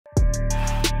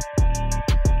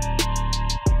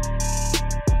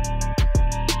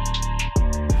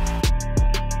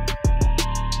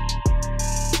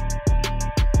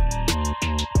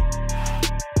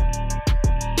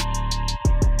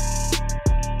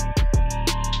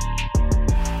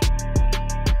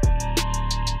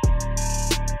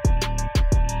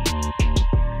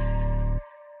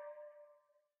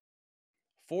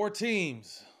4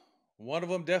 teams. One of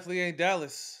them definitely ain't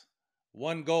Dallas.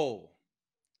 One goal,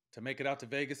 to make it out to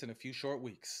Vegas in a few short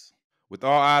weeks. With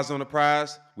all eyes on the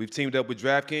prize, we've teamed up with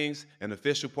DraftKings, an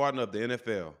official partner of the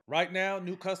NFL. Right now,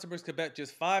 new customers can bet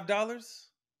just $5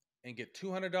 and get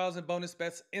 $200 in bonus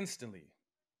bets instantly.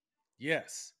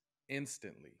 Yes,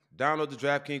 instantly. Download the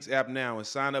DraftKings app now and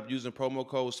sign up using promo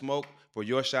code SMOKE for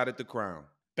your shot at the crown.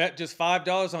 Bet just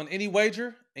 $5 on any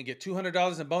wager and get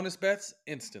 $200 in bonus bets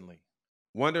instantly.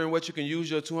 Wondering what you can use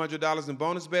your $200 in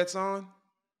bonus bets on?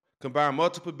 Combine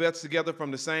multiple bets together from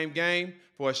the same game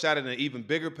for a shot at an even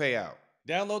bigger payout.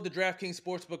 Download the DraftKings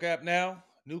Sportsbook app now.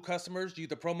 New customers use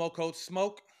the promo code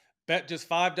SMOKE. Bet just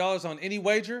 $5 on any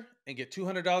wager and get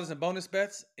 $200 in bonus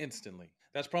bets instantly.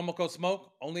 That's promo code SMOKE,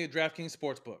 only at DraftKings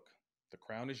Sportsbook. The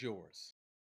crown is yours.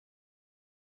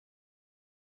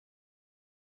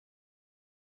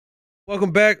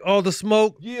 Welcome back, All the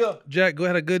Smoke. Yeah. Jack, go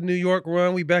ahead, a good New York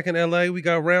run. We back in LA. We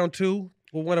got round 2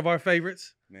 with one of our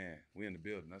favorites. Man, we in the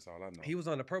building. That's all I know. He was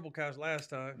on the purple couch last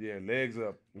time. Yeah, legs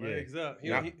up. Legs up.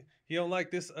 Yeah. He don't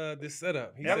like this this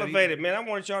setup. He Elevated, man. I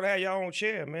wanted y'all to have y'all own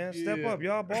chair, man. Step Yeah. up.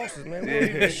 Y'all bosses, man. We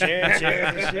don't be sharing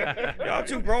chairs and shit. Y'all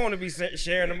too grown to be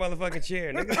sharing the motherfucking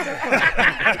chair, nigga.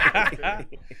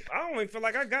 I don't even feel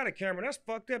like I got a camera. That's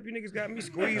fucked up. You niggas got me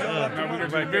squeezed all up. You got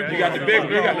the big,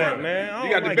 you got that, man.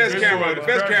 You got the best camera, the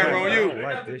best camera on I you. don't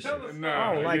like this shit.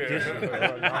 I don't like this shit.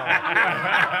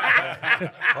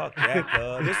 Fuck that,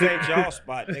 cuz. This ain't y'all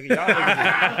spot, nigga. Y'all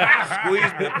niggas just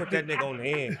squeeze me, put that nigga on the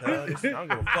end, cuz. I don't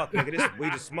give a fuck, nigga. This we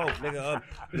the smoke, nigga.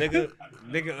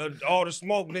 All the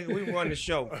smoke, nigga. We run the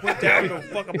show. Put that, we don't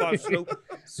fuck about Snoop.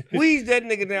 Squeeze that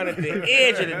nigga down at the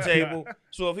edge of the table,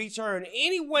 so if he turn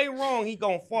any way wrong, he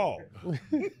gonna fall.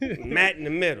 Matt in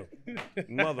the middle,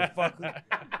 motherfucker.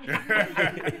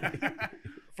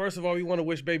 First of all, we want to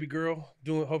wish baby girl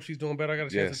hope she's doing better. I got a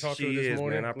chance to talk to her this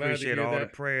morning. Man. I Glad to appreciate hear all the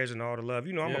that. prayers and all the love.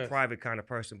 You know, I'm a Yes. private kind of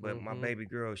person, but my baby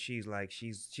girl, she's like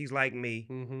me.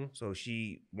 So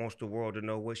she wants the world to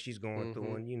know what she's going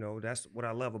through, and you know, that's what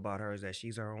I love about her is that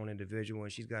she's her own individual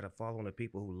and she's got a following of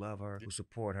people who love her, who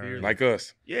support her. Like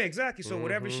us. Yeah, exactly. So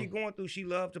whatever she's going through, she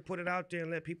loves to put it out there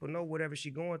and let people know whatever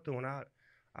she's going through, and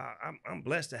I'm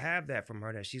blessed to have that from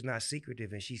her, that she's not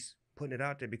secretive and she's putting it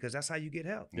out there because that's how you get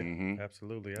help.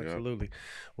 Absolutely.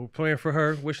 We're praying for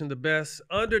her, wishing the best.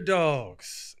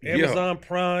 Underdoggs. Amazon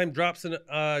Prime drops in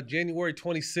January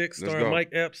 26th, starring Mike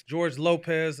Epps, George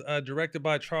Lopez, directed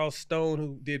by Charles Stone,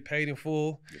 who did Paid in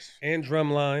Full and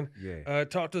Drumline. Yeah.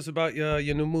 Talk to us about your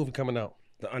new movie coming out.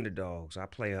 The Underdoggs. I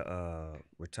play a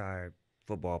retired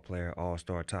football player,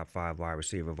 all-star, top 5 wide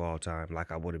receiver of all time,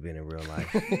 like I would have been in real life.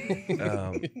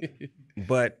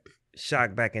 But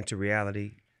shocked back into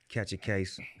reality, catch a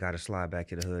case, got to slide back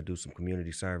to the hood, do some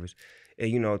community service.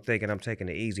 And, you know, thinking I'm taking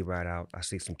the easy route out. I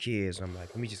see some kids, and I'm like,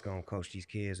 let me just go and coach these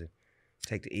kids and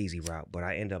take the easy route. But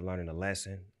I end up learning a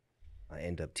lesson. I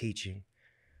end up teaching.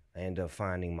 I end up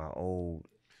finding my old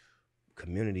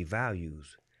community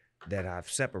values that I've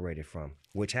separated from,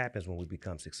 which happens when we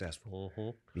become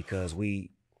successful. Because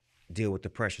we deal with the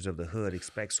pressures of the hood,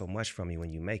 expect so much from you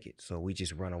when you make it. So we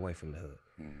just run away from the hood.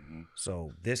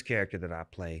 So this character that I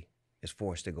play is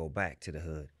forced to go back to the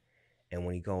hood. And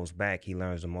when he goes back, he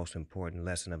learns the most important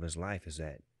lesson of his life is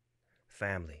that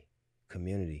family,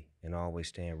 community, and always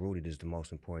staying rooted is the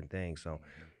most important thing. So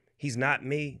he's not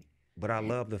me, but I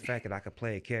love the fact that I could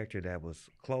play a character that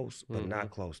was close, but not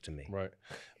close to me. Right.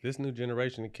 This new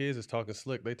generation of kids is talking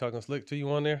slick. They talking slick to you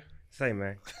on there? Say,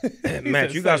 man.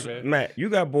 Matt, you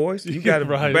got boys. You got a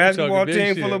Right, basketball big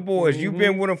team shit. full of boys. You've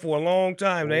been with them for a long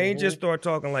time. They ain't just start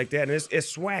talking like that. And it's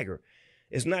swagger.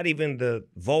 It's not even the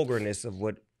vulgarness of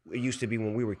what it used to be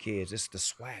when we were kids. It's the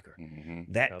swagger.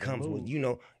 That comes with, you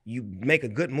know, you make a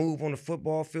good move on the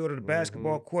football field or the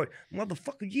basketball court.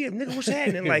 Motherfucker, yeah, nigga, what's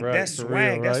happening? Like, Right, that's for swag. real,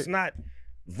 right? That's not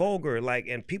vulgar. Like,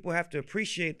 and people have to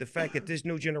appreciate the fact that this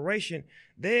new generation,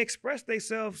 they express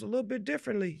themselves a little bit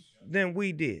differently than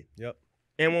we did. Yep.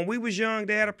 And when we was young,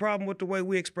 they had a problem with the way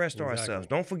we expressed ourselves.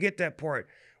 Don't forget that part.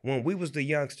 When we was the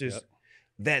youngsters,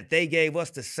 that they gave us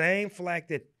the same flack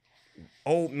that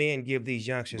old men give these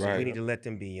youngsters, and we need to let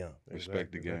them be young.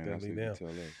 Respect the game. That's what you tell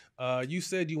us. You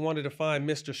said you wanted to find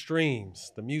Mr.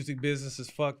 Streams. The music business is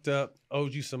fucked up,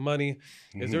 owes you some money.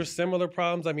 Is there similar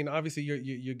problems? I mean, obviously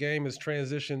your game has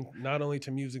transitioned not only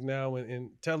to music now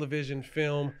in television,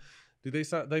 film. Do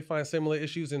they find similar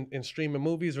issues in streaming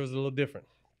movies, or is it a little different?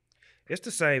 It's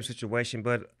the same situation,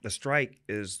 but the strike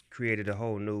has created a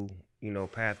whole new, you know,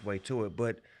 pathway to it.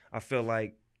 But I feel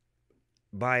like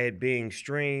by it being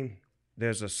streamed,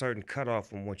 there's a certain cutoff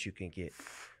from what you can get.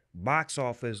 Box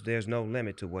office, there's no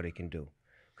limit to what it can do.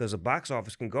 Because the box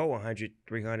office can go 100,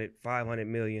 300, 500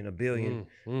 million, a billion.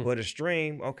 But a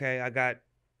stream, okay,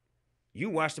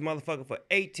 you watch the motherfucker for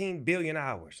 18 billion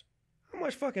hours. How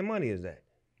much fucking money is that?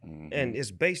 And it's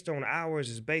based on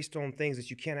hours, it's based on things that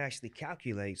you can't actually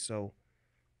calculate. So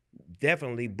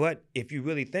definitely, but if you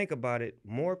really think about it,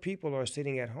 more people are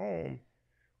sitting at home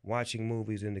watching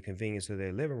movies in the convenience of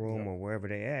their living room or wherever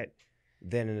they're at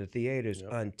than in the theaters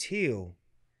until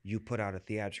you put out a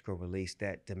theatrical release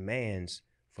that demands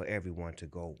for everyone to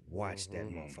go watch that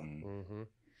motherfucker.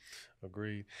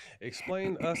 Agreed.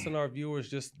 Explain us and our viewers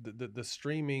just the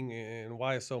streaming and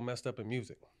why it's so messed up in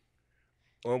music.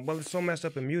 Well, it's so messed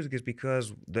up in music is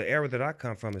because the era that I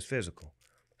come from is physical.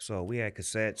 So we had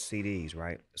cassettes, CDs,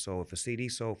 right? So if a CD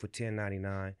sold for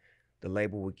 $10.99, the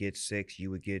label would get $6,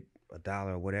 you would get $1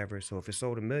 or whatever. So if it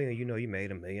sold $1 million, you know you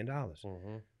made $1 million.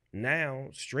 Now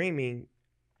streaming,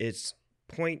 it's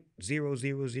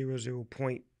 0.0000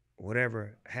 point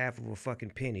whatever, half of a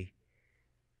fucking penny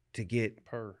to get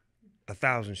per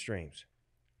 1,000 streams.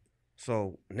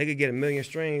 So nigga get 1 million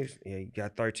streams, you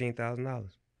got $13,000.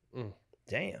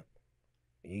 Damn.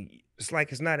 It's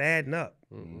like it's not adding up.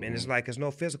 And it's like there's no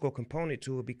physical component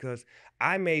to it because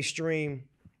I may stream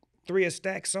 3 of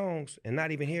Stack's songs and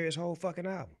not even hear his whole fucking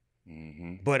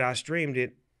album. But I streamed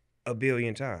it 1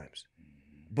 billion times.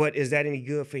 But is that any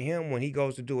good for him when he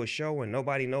goes to do a show and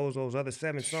nobody knows those other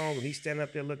 7 songs and he's standing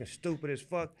up there looking stupid as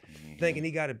fuck, thinking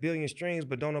he got 1 billion streams,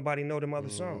 but don't nobody know them other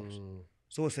songs?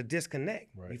 So it's a disconnect.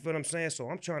 You feel what I'm saying? So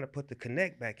I'm trying to put the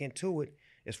connect back into it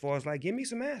as far as like, give me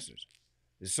some answers.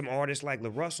 There's some artists like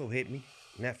LaRussell hit me.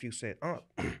 Nephew said, I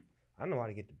know how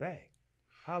to get the bag.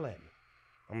 Holla at me.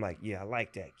 I'm like, yeah, I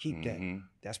like that. Keep that.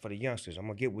 That's for the youngsters. I'm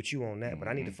going to get with you on that, but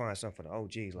I need to find something for the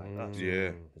OGs like us.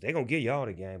 Yeah. They're going to give y'all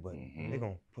the game, but they're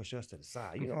going to push us to the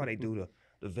side. You know how they do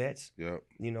the vets? Yep.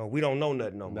 You know, we don't know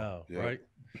nothing no more. No, Yep. right?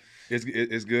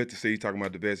 It's good to see you talking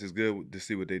about the vets. It's good to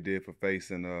see what they did for Face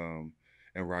and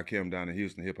Rakim down in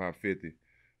Houston, Hip Hop 50.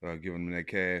 Giving them that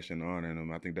cash and honoring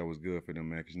them. I think that was good for them,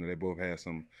 man, because, you know, they both had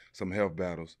some health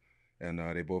battles, and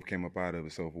they both came up out of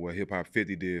it. So for what Hip Hop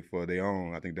 50 did for their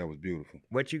own, I think that was beautiful.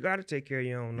 But you got to take care of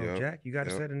your own, though, Jack. You got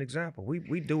to set an example.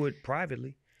 We do it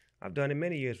privately. I've done it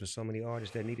many years with so many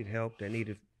artists that needed help, that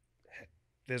needed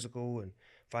physical and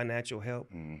financial help.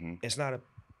 It's not a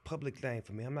public thing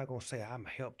for me. I'm not going to say I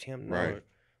helped him. No. Right.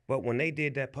 But when they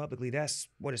did that publicly, that's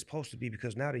what it's supposed to be,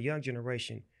 because now the young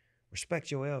generation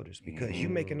respect your elders, because you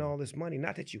making all this money,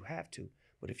 not that you have to,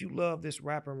 but if you love this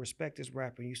rapper and respect this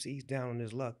rapper and you see he's down on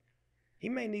his luck, he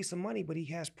may need some money, but he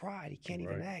has pride. He can't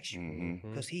even ask you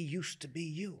because he used to be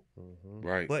you.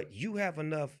 Right. But you have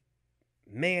enough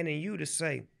man in you to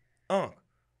say, I'm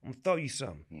going to throw you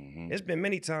something. There's been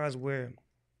many times where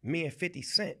me and 50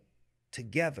 Cent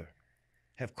together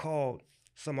have called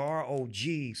some of our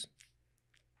OGs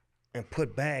and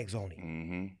put bags on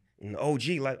him. And the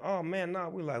OG like, oh man, nah,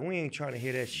 we ain't trying to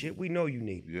hear that shit. We know you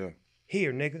need it. Yeah.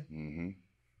 Here, nigga.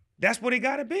 That's what it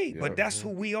gotta be. But that's who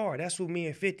we are. That's who me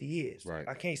and 50 is. Right.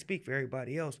 I can't speak for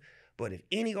everybody else. But if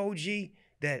any OG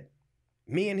that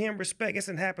me and him respect, it's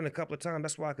happened a couple of times.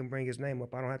 That's why I can bring his name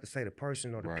up. I don't have to say the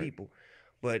person or the people.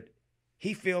 But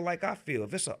he feel like I feel.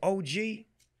 If it's an OG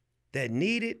that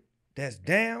need it, that's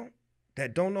down,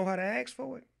 that don't know how to ask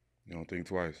for it, You don't think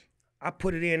twice. I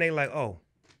put it in, they like, oh,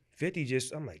 50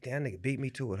 just, I'm like, damn, nigga beat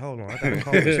me to it. Hold on, I gotta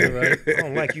call this in, right? I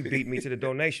don't like you beat me to the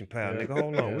donation pile, nigga.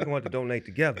 Hold on, we're going to donate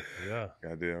together. Yeah.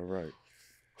 Goddamn right.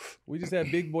 We just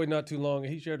had Big Boy not too long,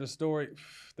 and he shared a story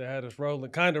that had us rolling,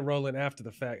 kind of rolling after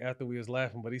the fact, after we was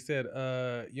laughing. But he said,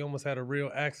 you almost had a real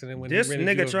accident when this he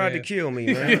rented nigga tried to kill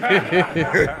me, man.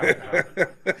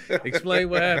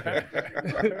 Explain what happened.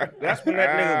 That's when that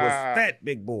nigga was fat,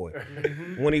 Big Boy.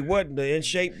 When he wasn't the in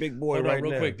shape Big Boy. Hold right on,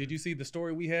 real now. quick. Did you see the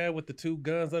story we had with the 2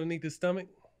 guns underneath his stomach?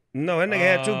 No, that nigga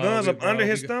had 2 guns up under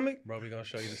his bro, stomach. Bro, we gonna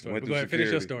show you the story. Went But through go ahead, finish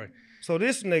your security. story. So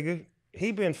this nigga,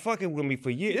 he been fucking with me for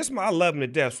years. I love him to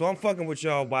death. So I'm fucking with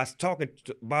y'all by talking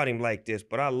about him like this,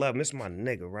 but I love him. This is my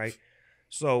nigga, right?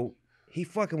 So he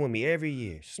fucking with me every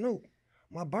year. Snoop,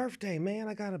 my birthday, man.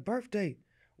 I got a birthday.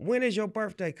 When is your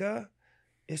birthday, cuz?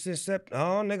 It's in September.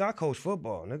 Oh, nigga, I coach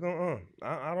football. Nigga,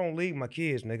 I don't leave my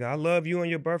kids, nigga. I love you and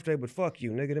your birthday, but fuck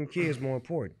you, nigga. Them kids more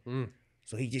important.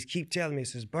 So he just keep telling me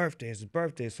it's his birthday, it's his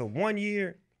birthday. So one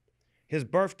year, his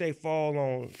birthday fall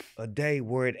on a day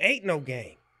where it ain't no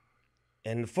game.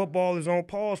 And the football is on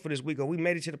pause for this week, or we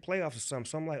made it to the playoffs or something.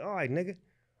 So I'm like, all right, nigga,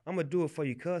 I'm gonna do it for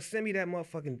you, cuz. Send me that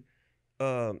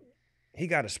motherfucking, he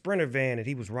got a Sprinter van that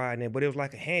he was riding in, but it was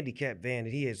like a handicap van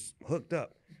that he has hooked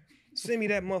up. Send me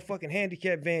that motherfucking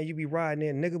handicap van you be riding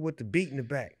in, nigga, with the beat in the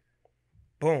back.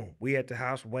 Boom, we at the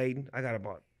house waiting. I got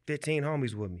about 15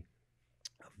 homies with me.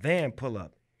 A van pull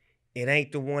up. it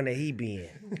ain't the one that he be in.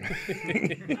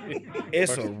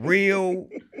 It's a real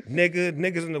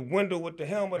niggas in the window with the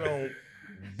helmet on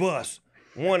bus,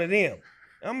 one of them.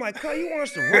 I'm like, cuz, you want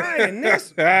us to ride in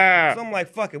this? So I'm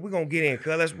like, fuck it, we gonna get in,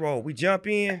 cuz, let's roll. We jump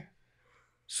in.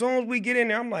 Soon as we get in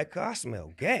there, I'm like, cuz, I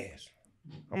smell gas.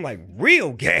 I'm like,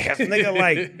 real gas, nigga,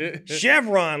 like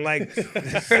Chevron, like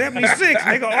 76,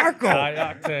 nigga, Arco. High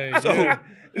octane. So,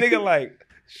 nigga, like,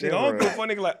 nigga, I don't give a fuck,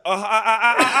 nigga, like,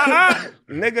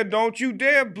 nigga, don't you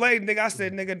dare blade, nigga. I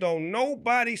said, nigga, don't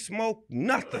nobody smoke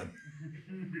nothing.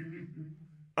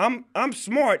 I'm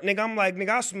smart, nigga. I'm like, nigga,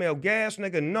 I smell gas,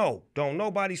 nigga. No, don't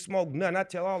nobody smoke nothing. I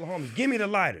tell all the homies, give me the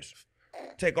lighters.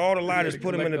 Take all the lighters,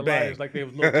 put them in the bag. Like they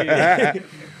was little kids.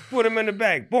 Put them in the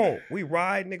bag. Boom. We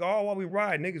ride, nigga. All while we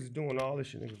ride, niggas is doing all this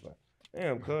shit. Niggas like,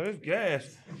 damn, cuz, it's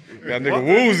gas. That nigga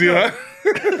woozy,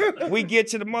 huh? We get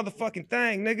to the motherfucking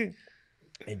thing, nigga,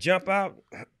 and jump out.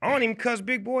 I don't even cuss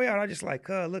big boy out. I just like,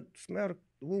 cuz, look, smell the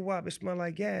woo-wop. It smell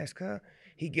like gas, cuz.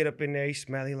 He get up in there, he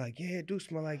smell, he like, yeah, it do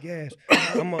smell like gas.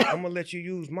 I'm gonna let you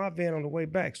use my van on the way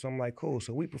back. So I'm like, cool.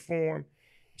 So we perform,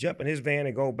 jump in his van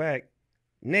and go back.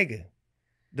 Nigga,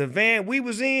 the van we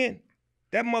was in,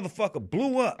 that motherfucker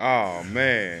blew up. Oh,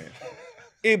 man.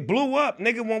 It blew up,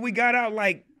 nigga, when we got out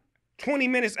like 20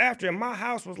 minutes after. And my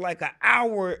house was like an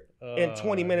hour and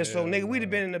 20 minutes. So, nigga, we'd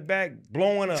have been in the back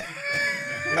blowing up.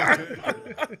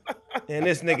 And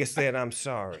this nigga said, I'm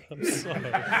sorry. I'm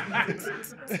sorry.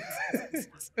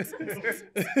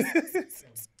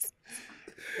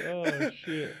 Oh,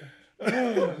 shit.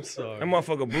 I'm sorry. That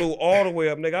motherfucker blew all the way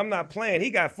up, nigga. I'm not playing. He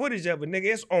got footage of it,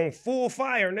 nigga. It's on full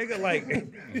fire, nigga.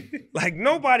 Like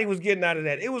nobody was getting out of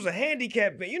that. It was a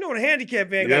handicap van. You know, the handicap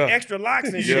van got extra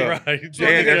locks and shit. Right. So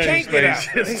nigga can't get out.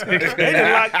 They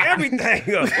done locked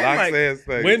everything up. Locks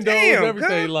and windows, damn,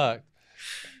 everything cuz. locked.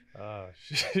 Oh,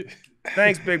 shit.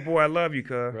 Thanks, big boy. I love you,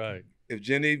 cuz. Right. If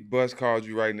Jenny Bus called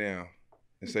you right now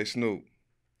and say, Snoop,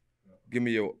 give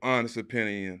me your honest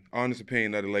opinion of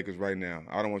the Lakers right now.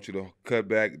 I don't want you to cut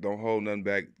back, don't hold nothing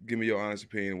back. Give me your honest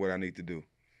opinion of what I need to do.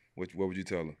 What would you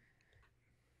tell her?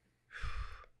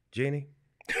 Jeannie?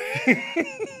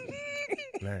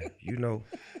 Man, you know.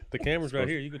 The camera's right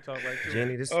here. You can talk right through.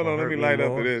 Jeannie, this is Hold gonna on, let hurt me me light up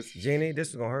more. for this. Jeannie, this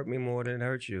is gonna hurt me more than it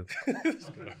hurts you.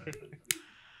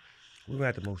 We're gonna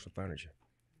have to move some furniture.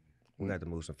 We got to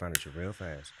move some furniture real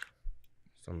fast.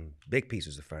 Some big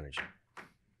pieces of furniture.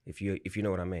 If you know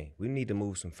what I mean. We need to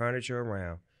move some furniture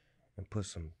around and put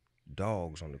some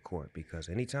dogs on the court, because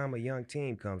anytime a young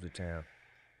team comes to town,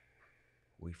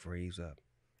 we freeze up.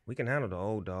 We can handle the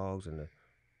old dogs and the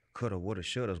coulda, woulda,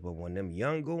 shouldas, but when them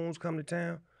young goons come to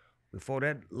town, before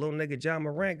that little nigga John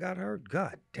Morant got hurt,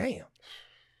 god damn.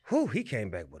 Whew, he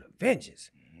came back with a vengeance.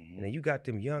 Mm-hmm. And then you got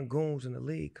them young goons in the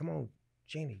league. Come on,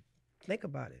 Jeannie, think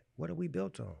about it. What are we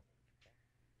built on?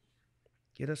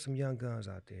 Get us some young guns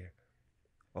out there.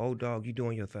 Old dog, you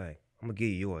doing your thing. I'm gonna give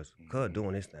you yours. Cuz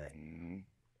doing this thing. Mm-hmm.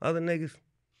 Other niggas,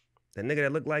 that nigga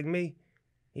that look like me,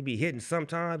 he be hitting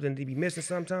sometimes and he be missing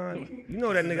sometimes. You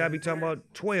know that nigga I be talking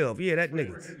about, 12. Yeah, that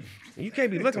nigga. You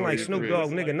can't be looking like Snoop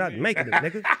Dogg, nigga, not making it,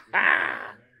 nigga.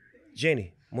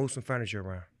 Jenny, move some furniture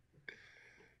around.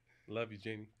 Love you,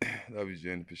 Jeannie. Love you,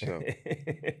 Jenny, for sure.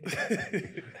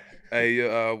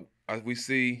 Hey, we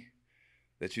see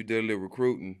that you did a little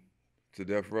recruiting to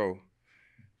Death Row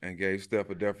and gave Steph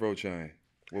a Death Row chain.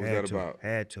 What was that about?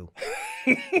 Had to.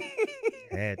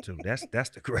 Had to. That's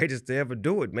the greatest to ever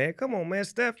do it, man. Come on, man,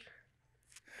 Steph.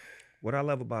 What I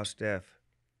love about Steph,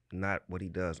 not what he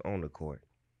does on the court,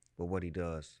 but what he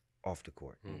does off the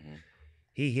court. Mm-hmm.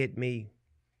 He hit me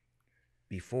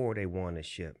before they won the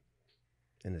ship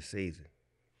in the season.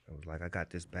 I was like, I got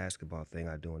this basketball thing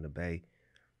I do in the Bay.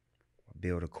 I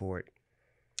build a court,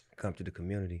 come to the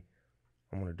community.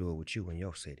 I want to do it with you in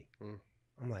your city. Mm.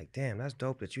 I'm like, damn, that's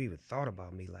dope that you even thought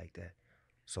about me like that.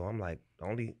 So I'm like, the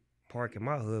only park in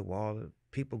my hood where all the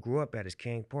people grew up at is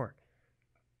King Park.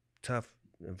 Tough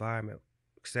environment,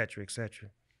 et cetera, et cetera.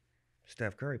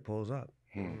 Steph Curry pulls up.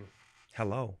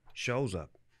 Hello, shows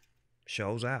up,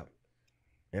 shows out.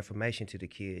 Information to the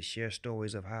kids, share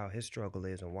stories of how his struggle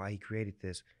is and why he created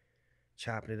this,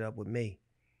 chopping it up with me.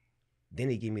 Then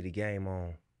he give me the game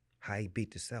on how he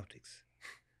beat the Celtics.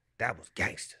 That was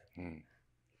gangster.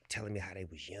 Telling me how they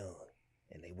was young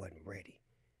and they wasn't ready,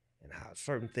 and how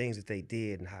certain things that they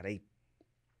did and how they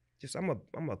just, I'm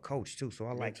a coach too, so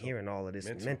I like hearing all of this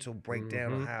mental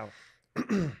breakdown of how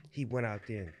he went out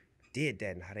there and did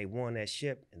that and how they won that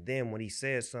ship. And then when he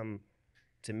said something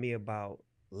to me about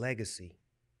legacy,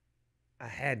 I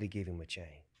had to give him a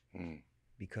chain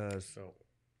because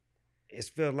it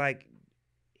felt like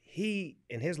he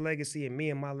and his legacy and me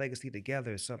and my legacy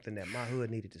together is something that my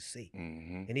hood needed to see.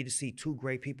 Mm-hmm. They need to see two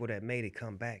great people that made it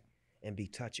come back and be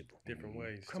touchable. Different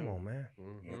ways. Come on, man.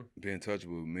 Being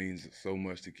touchable means so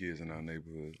much to kids in our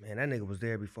neighborhood. Man, that nigga was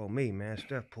there before me, man.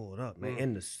 Steph pulled up, man,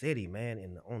 in the city,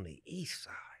 man, on the east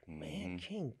side, man.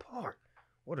 King Park,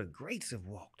 where the greats have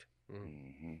walked.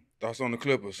 Thoughts on the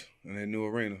Clippers and their new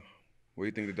arena? Where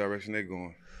you think the direction they're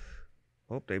going?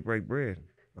 Hope they break bread.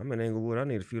 I'm in Inglewood. I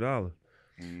need a few dollars.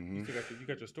 You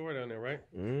got your store down there, right?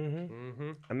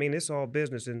 I mean, it's all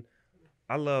business, and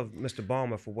I love Mr.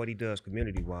 Ballmer for what he does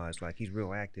community-wise. Like, he's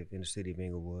real active in the city of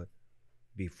Inglewood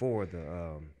before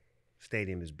the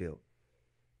stadium is built.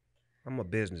 I'm a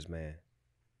businessman.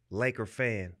 Laker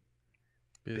fan.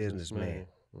 Businessman.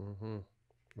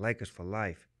 Lakers for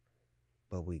life.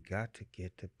 But we got to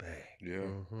get the bag. Yeah.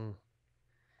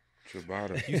 It's about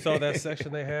it. You saw that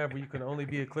section they have where you can only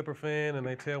be a Clipper fan, and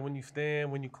they tell when you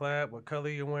stand, when you clap, what color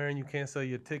you're wearing. You can't sell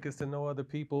your tickets to no other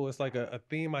people. It's like a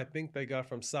theme I think they got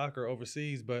from soccer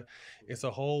overseas, but it's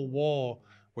a whole wall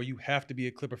where you have to be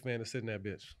a Clipper fan to sit in that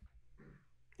bitch.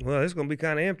 Well, it's going to be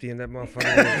kind of empty in that motherfucker.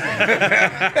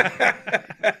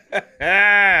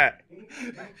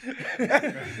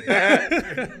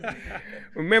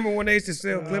 Remember when they used to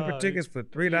sell Clipper tickets for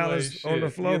 $3 on the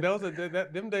floor? Yeah,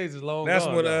 them days is long That's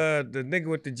gone. when the nigga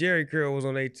with the Jerry curl was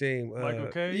on their team. Michael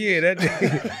Cage? Yeah, that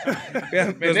nigga.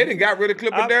 Man, they didn't got rid of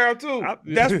Clipper Darrell too.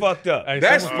 That's fucked up. Hey,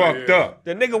 That's fucked up.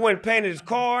 The nigga went and painted his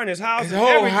car and his house. His and whole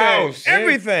everything. house.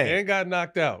 Everything. And got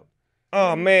knocked out.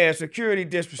 Oh, man, security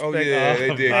disrespect. Oh, yeah,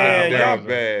 they did. Man, That y'all, was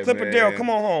bad, Clipper man. Darrell, come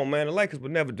on home, man. The Lakers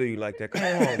would never do you like that. Come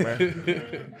on home,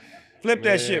 man. Flip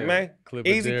that shit, man. Clipper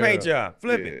Easy Darrell. paint job.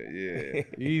 Flip it.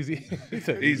 Yeah. Easy.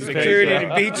 Easy Security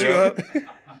paint to job. beat you up.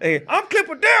 Hey, I'm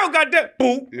Clipper Darrell, goddamn.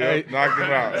 Boop. Yeah, knocked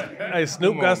him out. Hey,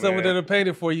 Snoop Come got on, someone man. that'll paint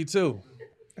it for you too.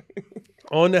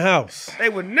 On the house. They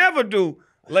would never do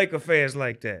Laker fans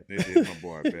like that. They did my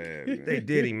boy bad, man. They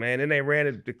did him, man. Then they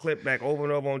ran the clip back over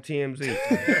and over on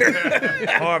TMZ.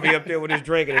 Harvey up there with his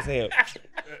drink in his hand.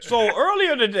 So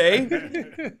earlier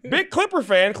today, big Clipper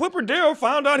fan, Clipper Darrell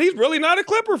found out he's really not a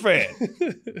Clipper fan.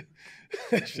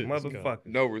 Motherfucker.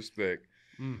 No respect.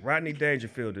 Rodney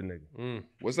Dangerfield, the nigga.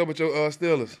 What's up with your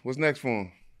Steelers? What's next for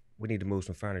them? We need to move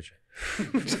some furniture.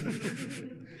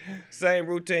 Same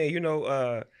routine. You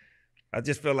know, I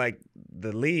just feel like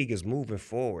the league is moving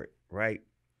forward, right?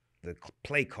 The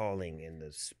play calling and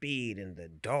the speed and the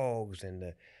dogs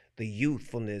and the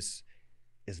youthfulness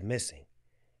is missing.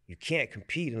 You can't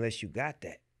compete unless you got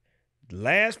that. The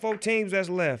last 4 teams that's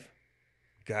left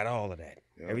got all of that.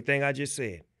 Yep. Everything I just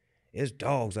said. It's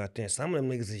dogs out there. Some of them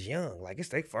niggas is young. Like, it's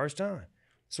their first time.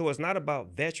 So it's not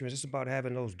about veterans. It's about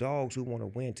having those dogs who want to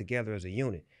win together as a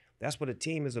unit. That's what a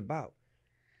team is about.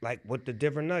 Like with the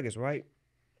Denver Nuggets, right?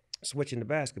 Switching to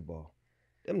basketball.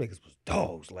 Them niggas was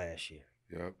dogs last year.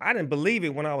 Yep. I didn't believe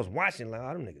it when I was watching. Like,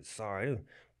 oh, them niggas sorry. Them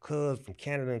cuz from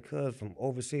Canada and cuz from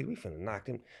overseas, we finna knock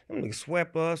them. Them niggas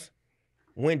swept us.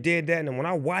 Went did that, and then when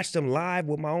I watched them live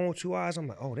with my own 2 eyes, I'm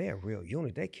like, oh, they're a real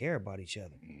unit. They care about each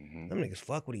other. Them niggas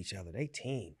fuck with each other. They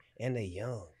team, and they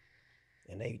young.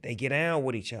 And they get down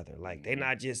with each other. Like, they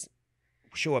not just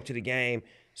show up to the game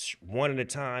one at a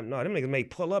time. No, them niggas may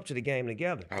pull up to the game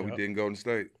together. How we did in Golden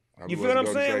State. How You we feel was what in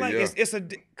I'm saying? Golden Like, State, it's a,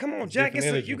 come on, Jack.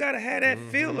 different energy. You got to have that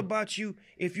feel about you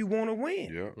if you want to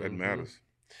win. Yeah, that matters.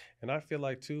 And I feel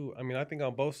like too, I mean, I think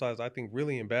on both sides, I think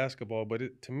really in basketball, but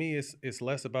to me, it's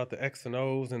less about the X and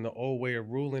O's and the old way of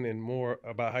ruling and more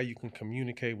about how you can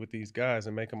communicate with these guys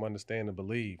and make them understand and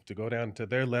believe, to go down to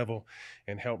their level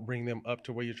and help bring them up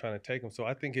to where you're trying to take them. So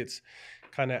I think it's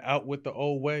kind of out with the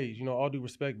old ways. You know, all due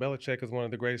respect, Belichick is one of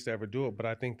the greatest to ever do it, but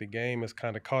I think the game has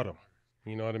kind of caught him.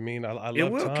 You know what I mean? I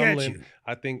love will catch Tomlin. you.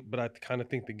 I kind of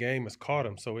think the game has caught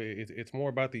him. So it's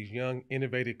more about these young,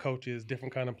 innovative coaches,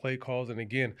 different kind of play calls, and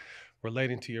again,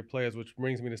 relating to your players, which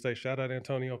brings me to say, shout out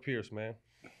Antonio Pierce, man.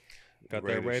 Got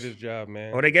that Raiders job,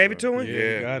 man. Oh, they gave it to him?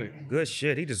 Yeah, he got it. Good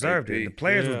shit. He deserved it. AP. The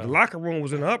players, Yeah. the locker room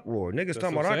was in an uproar. Niggas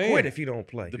talking what about, I'm I quit saying. if you don't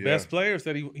play. The best player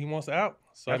said he wants out.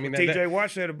 So That's I mean, what TJ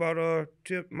Watt said about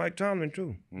Mike Tomlin,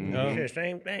 too. He said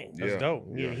same thing. that's Yeah. dope.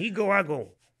 Yeah, he go, I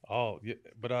go. Oh, yeah,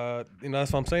 but you know,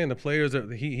 that's what I'm saying. The players,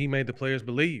 he made the players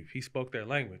believe. He spoke their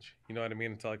language. You know what I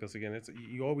mean? It's like us again.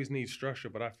 You always need structure,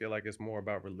 but I feel like it's more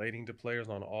about relating to players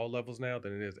on all levels now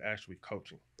than it is actually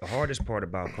coaching. The hardest part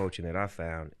about coaching that I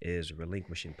found is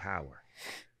relinquishing power,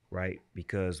 right?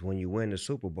 Because when you win the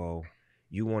Super Bowl,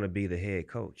 you want to be the head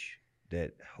coach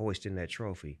that hoisting that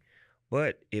trophy.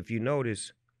 But if you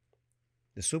notice,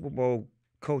 the Super Bowl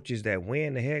coaches that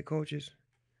win, the head coaches,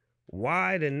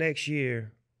 why the next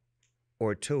year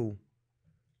or two,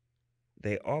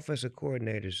 they offensive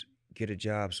coordinators get a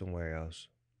job somewhere else,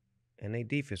 and they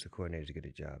defensive coordinators to get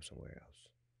a job somewhere else,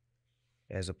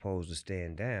 as opposed to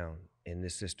staying down in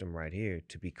this system right here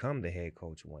to become the head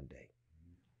coach one day.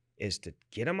 Is to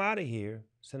get him out of here,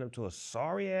 send him to a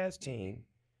sorry-ass team,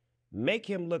 make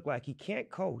him look like he can't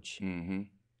coach. Mm-hmm.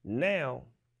 Now,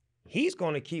 he's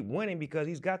going to keep winning because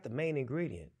he's got the main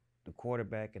ingredient, the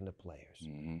quarterback and the players.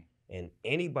 Mm-hmm. And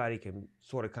anybody can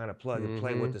sort of kind of plug and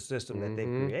play with the system that they've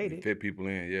created. Fit people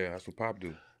in, yeah. That's what Pop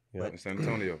do. Yeah. In San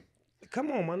Antonio. Come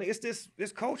on, man. It's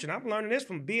this coaching. I'm learning this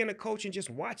from being a coach and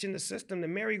just watching the system, the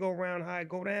merry-go-round, how it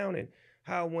go down, and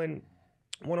how when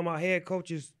one of my head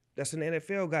coaches that's in the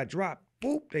NFL got dropped,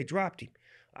 boop, they dropped him.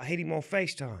 I hit him on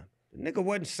FaceTime. The nigga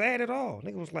wasn't sad at all.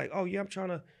 Nigga was like, oh, yeah, I'm trying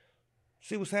to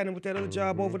see what's happening with that other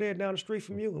job over there down the street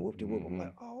from you. And whoop-de-whoop. I'm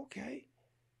like, oh, okay.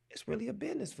 It's really a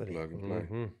business for them. Plug and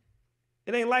play.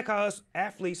 It ain't like how us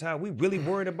athletes, how we really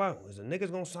worried about, is the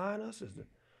niggas gonna sign us? Is the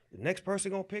next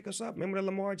person gonna pick us up? Remember the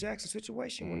Lamar Jackson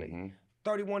situation when they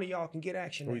 31 of y'all can get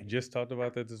action. We just talked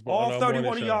about that this morning. All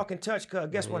 31 of y'all can touch, cuz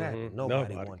guess what happened?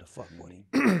 Nobody wanted to fuck with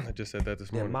him. I just said that this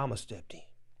Then morning. mama stepped in.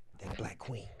 That black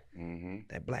queen.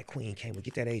 That black queen came to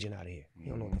get that agent out of here. He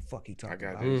don't know what the fuck he talking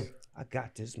about. I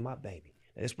got this, my baby.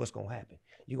 Now, this what's gonna happen.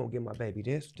 You gonna give my baby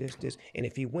this. And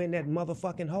if he win that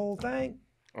motherfucking whole thing,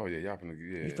 oh, yeah, y'all finna,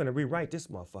 yeah. you finna rewrite this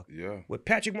motherfucker. Yeah. What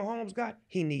Patrick Mahomes got,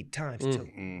 he need times two.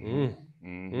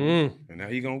 And now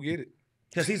he gonna get it.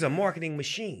 Because he's a marketing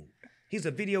machine. He's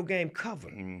a video game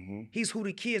cover. He's who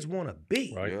the kids want to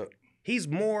be. Right. Yep. He's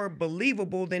more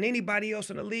believable than anybody else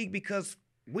in the league because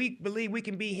we believe we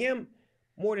can be him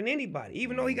more than anybody.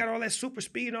 Even though he got all that super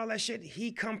speed and all that shit,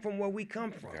 he come from where we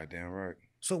come from. Goddamn right.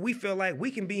 So we feel like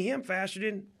we can be him faster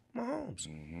than Mahomes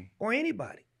or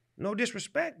anybody. No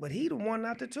disrespect, but he the one,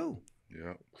 not the two.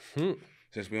 Yeah.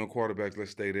 Since we on quarterbacks,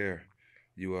 let's stay there.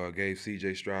 You gave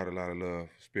C.J. Stroud a lot of love.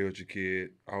 Spiritual kid,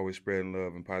 always spreading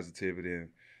love and positivity. And,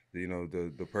 you know,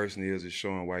 the person he is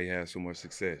showing why he has so much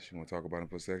success. You want to talk about him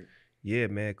for a second? Yeah,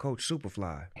 man. Coach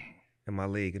Superfly in my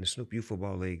league, in the Snoop U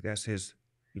Football League. That's his,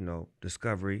 you know,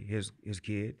 discovery, his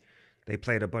kid. They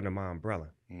played up under my umbrella,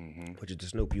 which is the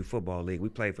Snoop U Football League. We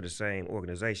played for the same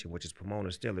organization, which is Pomona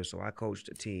Steelers. So I coached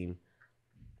a team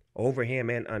over him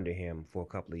and under him for a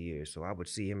couple of years. So I would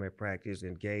see him at practice,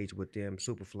 engage with them.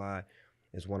 Superfly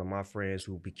is one of my friends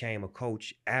who became a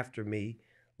coach after me.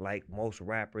 Like most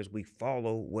rappers, we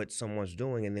follow what someone's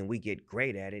doing and then we get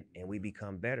great at it and we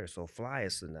become better. So Fly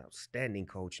is an outstanding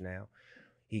coach now.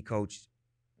 He coached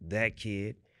that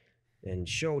kid and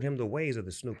showed him the ways of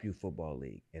the Snoop U Football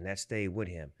League, and that stayed with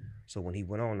him. So when he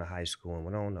went on to high school and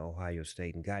went on to Ohio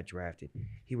State and got drafted,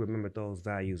 he remembered those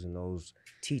values and those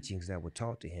teachings that were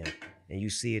taught to him. And you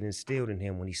see it instilled in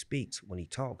him when he speaks, when he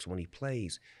talks, when he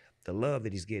plays, the love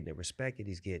that he's getting, the respect that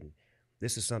he's getting.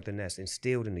 This is something that's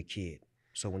instilled in the kid.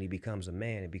 So when he becomes a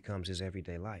man, it becomes his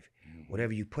everyday life.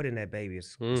 Whatever you put in that baby,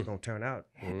 it's gonna turn out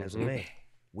as a man.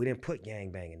 We didn't put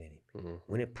gang banging in him.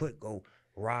 We didn't put go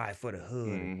ride for the hood,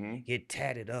 and get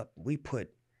tatted up. We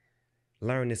put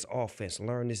learn this offense,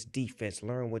 learn this defense,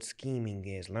 learn what scheming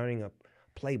is, learning a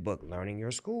playbook, learning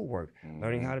your schoolwork,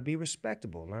 learning how to be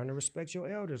respectable, learn to respect your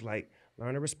elders, like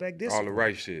learn to respect this. All the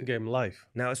right shit. Gave him life.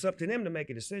 Now it's up to them to make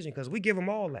a decision because we give them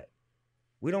all that.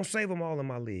 We don't save them all in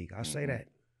my league. I say that.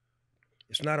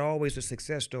 It's not always a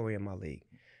success story in my league.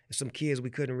 There's some kids we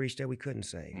couldn't reach that we couldn't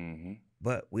save.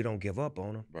 But we don't give up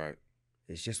on them. Right.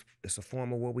 It's a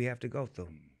form of what we have to go through.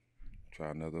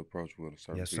 Try another approach with a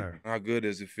certain Yes, people. sir. How good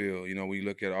does it feel, you know, when you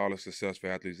look at all the successful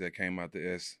athletes that came out the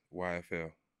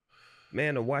SYFL?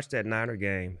 Man, to watch that Niner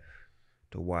game,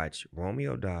 to watch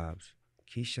Romeo Dobbs,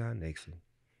 Keyshawn Nixon,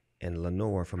 and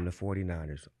Lenore from the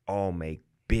 49ers all make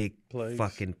big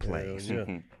fucking plays.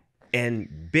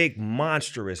 And big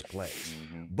monstrous plays.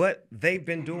 But they've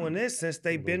been doing this since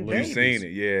they've been babies. You've seen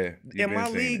it, yeah.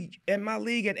 In my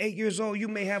league at 8 years old, you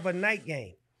may have a night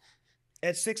game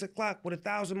at 6 o'clock with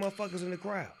 1,000 motherfuckers in the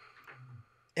crowd.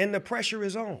 And the pressure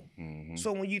is on.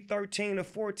 So when you 13 or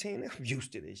 14, I'm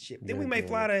used to this shit. Then we may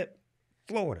fly to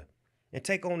Florida and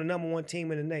take on the #1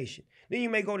 team in the nation. Then you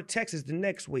may go to Texas the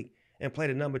next week and play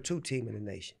the #2 team in the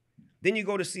nation. Then you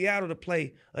go to Seattle to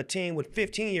play a team with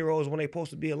 15-year-olds when they're supposed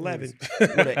to be 11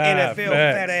 with an NFL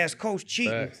fat-ass coach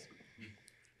cheating,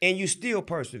 and you still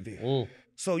persevere.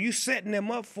 So you setting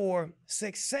them up for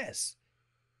success.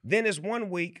 Then there's one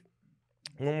week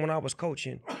when I was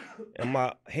coaching, and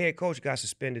my head coach got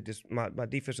suspended. My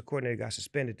defensive coordinator got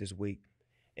suspended this week,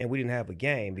 and we didn't have a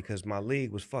game because my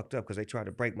league was fucked up because they tried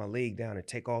to break my league down and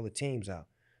take all the teams out.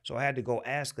 So I had to go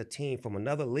ask a team from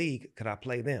another league, could I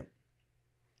play them?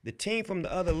 The team from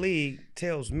the other league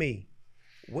tells me,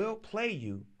 we'll play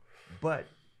you, but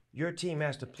your team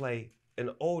has to play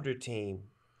an older team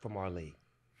from our league.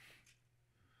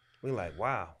 We like,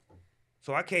 wow.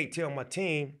 So I can't tell my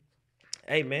team,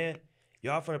 hey man,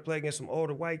 y'all finna play against some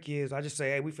older white kids. I just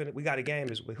say, hey, we got a game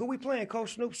this week. Who we playing,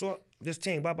 Coach Snoop? So this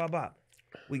team, blah, blah, blah.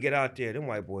 We get out there, them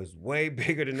white boys way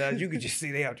bigger than us. You could just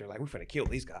see they out there like, we finna kill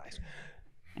these guys.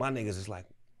 My niggas is like,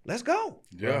 let's go.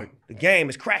 Yeah. The game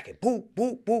is cracking. Boop,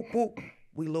 boop, boop, boop.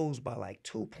 We lose by like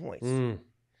 2 points.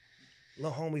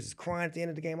 Little homies is crying at the end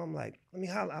of the game. I'm like, let me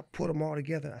holler. I put them all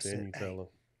together. I said, hey,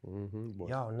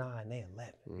 y'all 9, they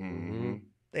 11.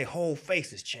 Their whole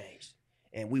faces changed.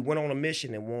 And we went on a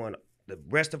mission and won the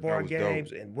rest of our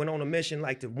games and went on a mission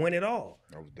like to win it all.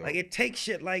 That was dope. Like it takes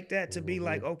shit like that to be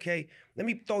like, okay, let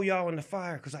me throw y'all in the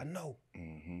fire because I know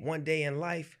one day in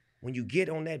life when you get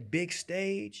on that big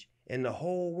stage and the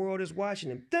whole world is watching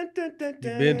them. Dun, dun, dun,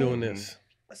 dun, You've been doing this.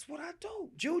 That's what I do.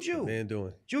 Juju. Been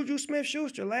doing. Juju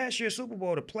Smith-Schuster last year's Super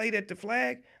Bowl, the play at the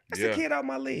flag. That's the kid out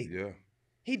my league. Yeah.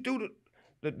 He do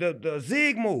the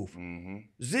zig move.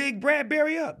 Zig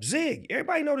Bradbury up. Zig.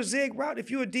 Everybody know the zig route.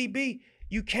 If you're a DB,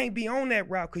 you can't be on that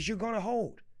route because you're going to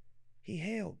hold. He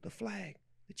held the flag.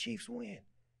 The Chiefs win.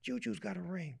 Juju's got a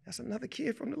ring. That's another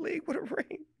kid from the league with a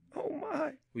ring. Oh,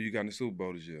 my. Who you got in the Super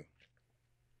Bowl this year?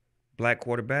 Black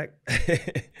quarterback.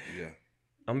 Yeah.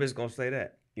 I'm just going to say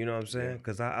that. You know what I'm saying?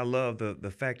 Because I love the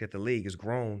fact that the league has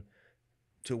grown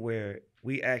to where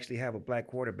we actually have a black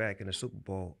quarterback in the Super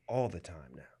Bowl all the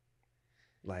time now.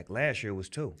 Like last year was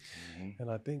 2.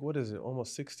 And I think, what is it,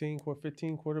 almost 15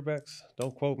 quarterbacks?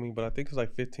 Don't quote me, but I think it's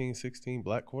like 15, 16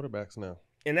 black quarterbacks now.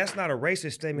 And that's not a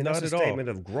racist statement. Not that's a at all. Statement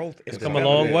of growth. It's come a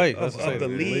long way. Of the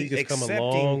league has come a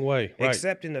long way. Right.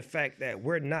 Accepting the fact that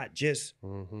we're not just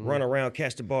run around,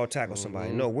 catch the ball, tackle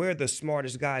somebody. No, we're the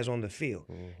smartest guys on the field.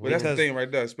 Well, that's the thing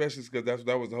right there, especially because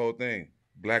that was the whole thing.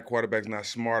 Black quarterbacks not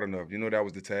smart enough. You know that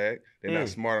was the tag. They're not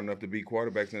smart enough to be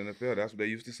quarterbacks in the NFL. That's what they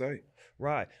used to say.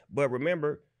 Right. But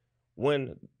remember,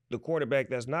 when the quarterback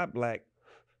that's not black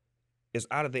is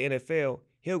out of the NFL,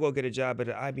 he'll go get a job at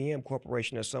an IBM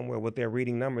corporation or somewhere with their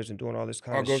reading numbers and doing all this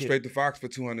kind of shit. I'll go straight to Fox for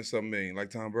 200-something million, like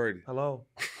Tom Brady. Hello?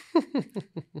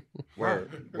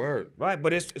 Word. Right,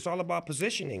 but it's all about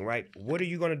positioning, right? What are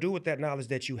you going to do with that knowledge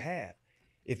that you have?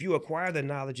 If you acquire the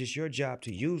knowledge, it's your job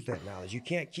to use that knowledge. You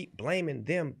can't keep blaming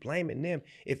them.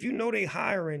 If you know they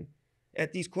hiring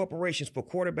at these corporations for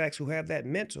quarterbacks who have that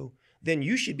mental, then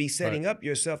you should be setting up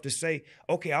yourself to say,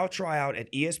 okay, I'll try out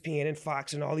at ESPN and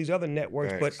Fox and all these other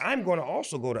networks, but I'm going to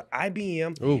also go to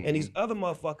IBM and these other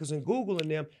motherfuckers and Google and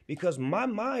them because my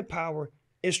mind power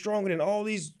is stronger than all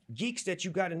these geeks that you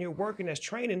got in here working that's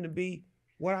training to be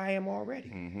what I am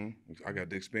already. I got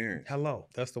the experience. Hello.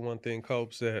 That's the one thing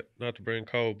Cope said, not to bring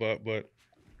Cope up, but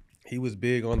he was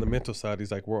big on the mental side.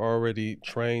 He's like, we're already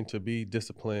trained to be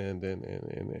disciplined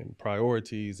and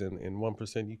priorities. And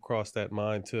 1%, you cross that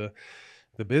mind to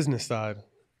the business side.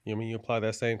 You know what I mean? You apply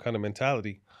that same kind of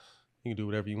mentality, you can do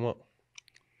whatever you want.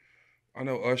 I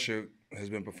know Usher has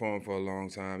been performing for a long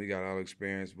time. He got all the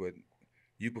experience, but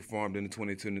you performed in the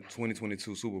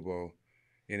 2022 Super Bowl.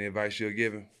 Any advice you'll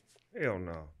give him? Hell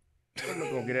no. I'm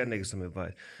not gonna get that nigga some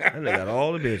advice. That nigga got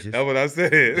all the bitches. That's what I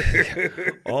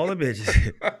said. All the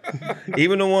bitches.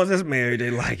 Even the ones that's married, they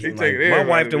like him. Like, my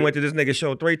wife done went to this nigga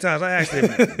show 3 times. I asked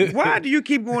him, why do you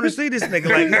keep going to see this nigga?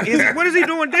 Like, what is he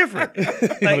doing different?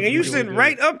 Like, and you sitting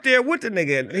right up there with the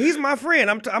nigga. He's my friend.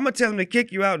 I'm gonna tell him to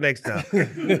kick you out next time.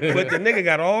 But the nigga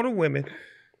got all the women.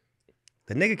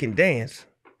 The nigga can dance.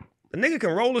 The nigga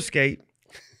can roller skate.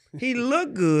 He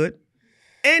look good.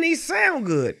 And he sound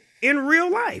good in real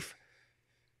life.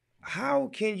 How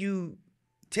can you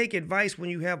take advice when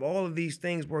you have all of these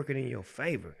things working in your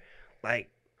favor?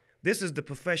 Like, this is the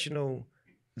professional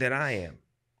that I am.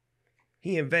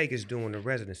 He in Vegas doing the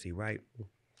residency, right?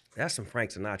 That's some Frank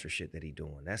Sinatra shit that he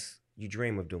doing. You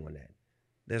dream of doing that.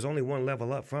 There's only one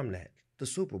level up from that, the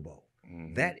Super Bowl.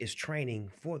 That is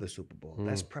training for the Super Bowl.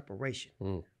 That's preparation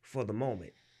for the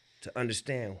moment to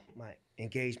understand my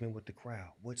engagement with the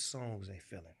crowd, what songs they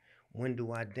feeling. When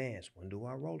do I dance? When do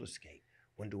I roller skate?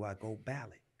 When do I go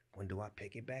ballad? When do I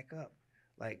pick it back up?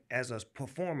 Like, as a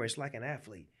performer, it's like an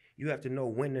athlete. You have to know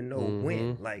when to know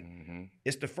when. Like,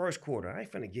 it's the first quarter. I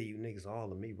ain't finna give you niggas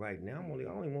all of me right now. I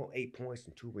only want 8 points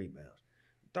and 2 rebounds.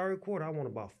 Third quarter, I want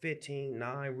about 15,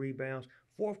 9 rebounds.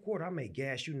 Fourth quarter, I may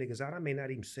gas you niggas out. I may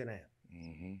not even sit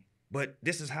down. But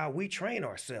this is how we train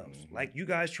ourselves. Like, you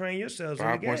guys train yourselves in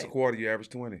the game. 5 points a quarter, you average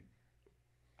 20.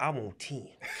 I'm on 10.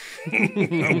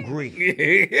 I'm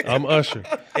greedy. I'm Usher.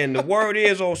 And the word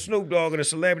is on Snoop Dogg in the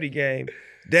celebrity game,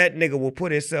 that nigga will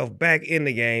put himself back in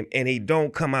the game and he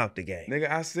don't come out the game. Nigga,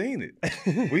 I seen it.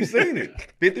 We seen it.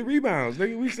 50 rebounds,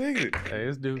 nigga. We seen it. Hey,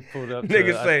 this dude pulled up.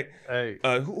 Niggas say, hey,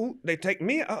 who they take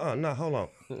me? No, hold on.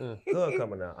 Good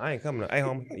coming out. I ain't coming out. Hey,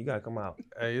 homie, you gotta come out.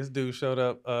 hey, this dude showed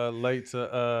up late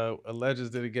to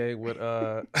Legends did a game with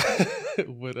Game.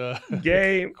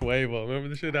 Quavo. Remember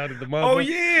the shit out of the Mamba? Oh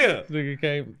yeah. This nigga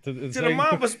came to the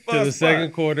Mamba spot. to the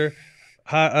second quarter.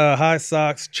 High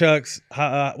socks, Chucks.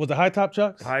 Was it high top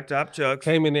Chucks? High top Chucks.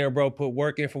 Came in there, bro. Put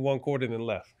work in for 1 quarter and then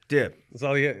left. Dip. That's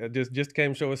all he had. Just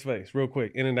came show his face real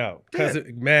quick, in and out. Cause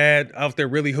mad out there,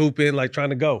 really hooping, like trying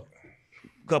to go.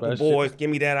 Couple boys, give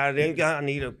me that out of there. I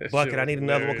need a bucket. I need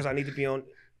another one hilarious. because I need to be on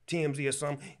TMZ or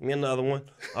something. Give me another one.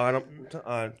 All right,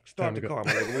 start the car,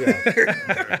 my nigga. We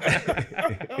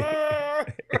out.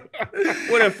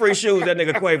 What them free shoes that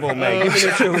nigga Quavo made? Give me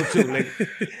them shoes too,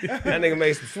 nigga. That nigga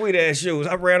made some sweet ass shoes.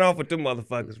 I ran off with them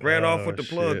motherfuckers. Ran off with the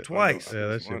plug twice. Yeah,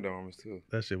 that shit. Under Armours too.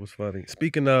 That shit was funny.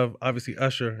 Speaking of, obviously,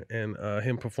 Usher and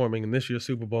him performing in this year's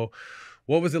Super Bowl,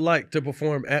 what was it like to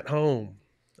perform at home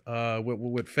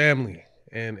with family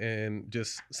and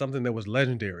just something that was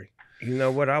legendary? You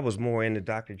know what? I was more into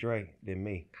Dr. Dre than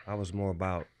me. I was more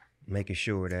about making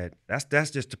sure that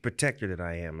that's just the protector that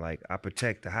I am. Like, I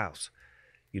protect the house.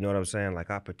 You know what I'm saying?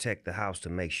 Like, I protect the house to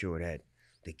make sure that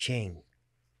the king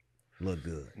look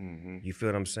good. Mm-hmm. You feel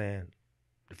what I'm saying?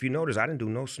 If you notice, I didn't do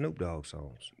no Snoop Dogg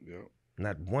songs. Yep.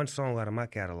 Not one song out of my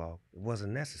catalog. It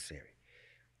wasn't necessary.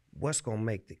 What's gonna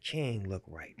make the king look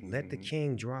right? Let the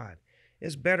king drive.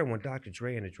 It's better when Dr.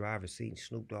 Dre in the driver's seat and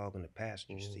Snoop Dogg in the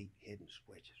passenger seat hitting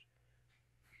switches.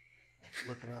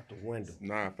 Looking out the window.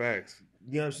 Nah, facts.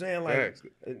 You know what I'm saying? Like, Facts.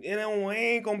 it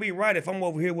ain't gonna be right if I'm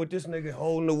over here with this nigga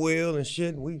holding the wheel and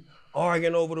shit, and we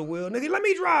arguing over the wheel. Nigga, let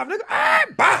me drive, nigga. Ah,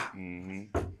 bah!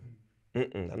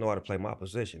 I know how to play my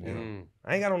position. Nigga.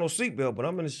 I ain't got on no seatbelt, but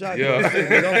I'm in the shotgun.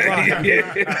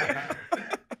 Yeah.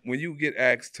 When you get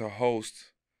asked to host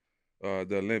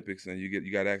the Olympics and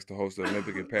you got asked to host the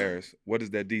Olympic in Paris, what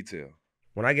does that detail?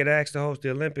 When I get asked to host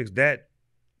the Olympics, that,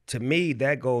 to me,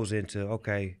 that goes into,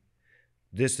 okay,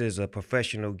 this is a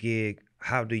professional gig.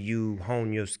 How do you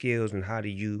hone your skills and how do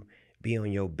you be on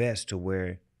your best to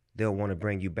where they'll want to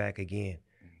bring you back again?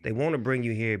 They want to bring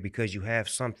you here because you have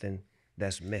something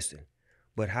that's missing.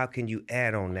 But how can you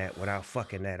add on that without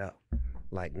fucking that up?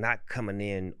 Like, not coming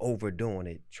in, overdoing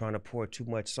it, trying to pour too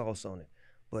much sauce on it.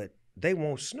 But they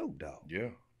want Snoop Dogg.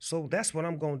 Yeah. So that's what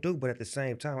I'm going to do. But at the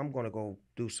same time, I'm going to go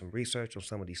do some research on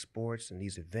some of these sports and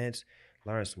these events,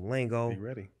 learn some lingo, Be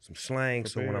ready. some slang.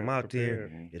 So when I'm out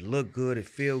there, it look good, it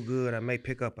feel good. I may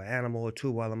pick up an animal or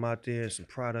two while I'm out there and some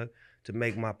product to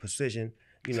make my precision,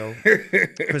 you know,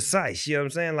 precise. You know what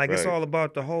I'm saying? Like, it's all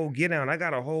about the whole get down. I'm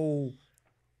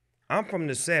from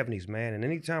the 70s, man. And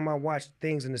anytime I watched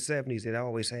things in the 70s, it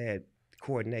always had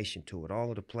coordination to it. All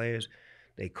of the players,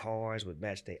 their cars would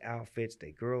match their outfits,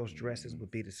 their girls' dresses would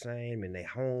be the same, and their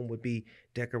home would be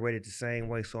decorated the same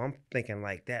way. So I'm thinking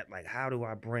like that, like, how do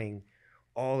I bring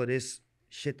all of this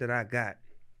shit that I got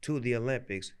to the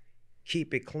Olympics,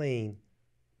 keep it clean,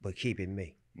 but keep it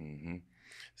me?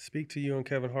 Speak to you and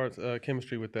Kevin Hart's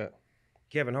chemistry with that.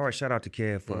 Kevin Hart, shout out to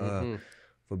Kev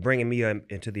for bringing me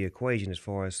into the equation as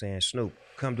far as saying, Snoop,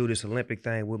 come do this Olympic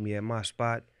thing with me at my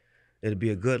spot. It'll be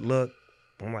a good look.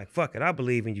 I'm like, fuck it, I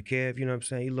believe in you, Kev. You know what I'm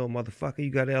saying? You little motherfucker, you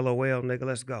got LOL, nigga,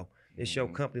 let's go. It's your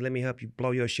company, let me help you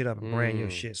blow your shit up and brand your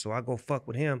shit. So I go fuck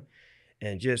with him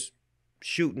and just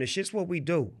shooting the shit's what we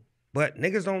do. But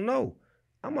niggas don't know.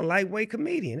 I'm a lightweight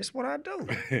comedian. That's what I do.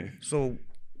 So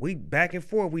we back and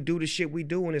forth, we do the shit we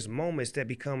do in these moments that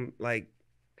become like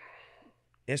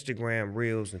Instagram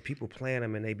reels and people playing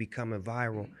them and they becoming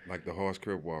viral. Like the horse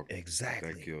crib walk.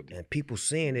 Exactly. That killed it. And people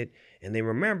seeing it and they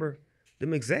remember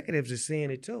them executives are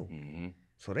seeing it too.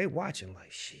 So they watching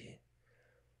like, shit.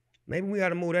 Maybe we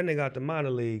gotta move that nigga out the minor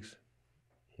leagues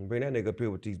and bring that nigga up here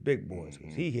with these big boys.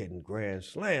 Cause he hitting grand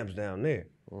slams down there.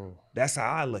 That's how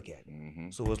I look at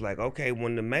it. So it's like, okay,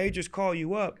 when the majors call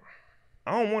you up,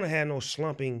 I don't wanna have no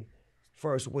slumping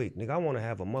first week. Nigga, I wanna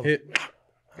have a mother. Hit.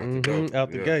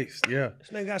 Out the gates, yeah. This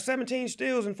nigga got 17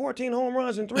 steals and 14 home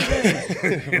runs in 3 games.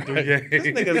 This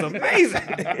nigga's amazing.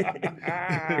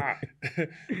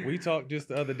 We talked just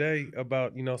the other day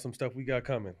about, you know, some stuff we got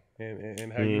coming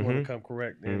and how you want to come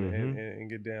correct and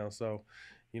get down. So,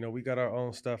 you know, we got our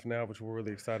own stuff now, which we're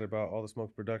really excited about. All the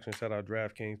Smoke Production, shout out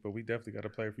DraftKings, but we definitely got a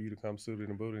play for you to come suited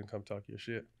and booted and come talk your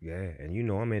shit. Yeah, and you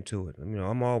know I'm into it. You know,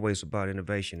 I'm always about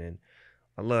innovation, and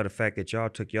I love the fact that y'all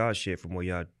took y'all shit from where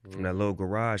y'all, from that little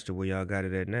garage to where y'all got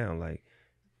it at now. Like,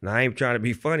 Now, I ain't trying to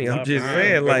be funny. I'm Nah, just for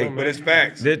saying, real. like, But it's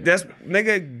facts. that's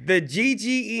nigga. The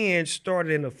GGN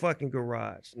started in a fucking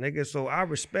garage, nigga. So I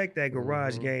respect that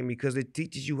garage game because it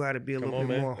teaches you how to be a little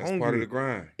bit more That's hungry. part of the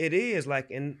grind. It is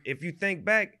like, and if you think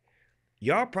back,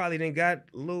 y'all probably done got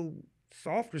a little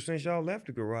softer since y'all left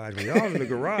the garage. When y'all was in the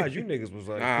garage, you niggas was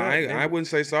like, Nah, I wouldn't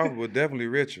say softer, but definitely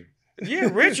richer. yeah,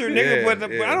 richer, nigga. Yeah,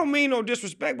 but yeah. I don't mean no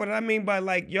disrespect, but I mean by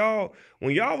like y'all,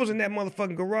 when y'all was in that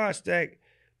motherfucking garage stack,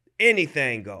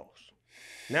 anything goes.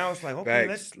 Now it's like, okay, Facts.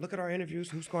 let's look at our interviews.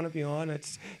 Who's going to be on?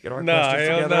 Let's get our Nah, questions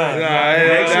hell together.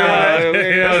 nah.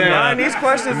 Let's line these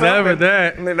questions Never up.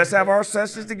 that. Let's have our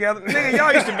sessions together. Nigga,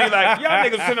 y'all used to be like, y'all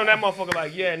niggas sitting on that motherfucker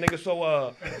like, yeah, nigga,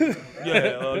 so,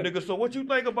 nigga, so what you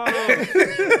think about,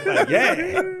 like,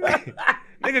 yeah.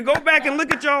 Nigga, go back and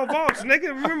look at y'all vaults. Nigga,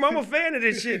 remember, I'm a fan of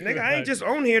this shit. Nigga, I ain't just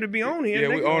on here to be on here. Yeah,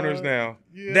 nigga. we owners now.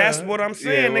 Yeah. That's what I'm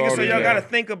saying, Yeah, nigga. So owners y'all now. got to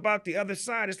think about the other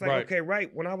side. It's like, Right. okay, right,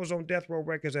 when I was on Death Row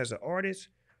Records as an artist,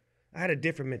 I had a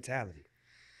different mentality.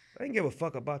 I didn't give a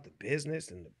fuck about the business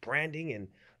and the branding and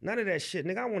none of that shit.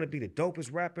 Nigga, I want to be the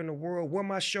dopest rapper in the world. Where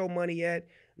my show money at,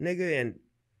 nigga? And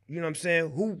you know what I'm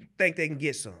saying? Who think they can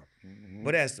get some? Mm-hmm.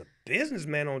 But as a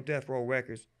businessman on Death Row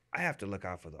Records, I have to look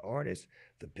out for the artist,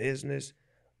 the business,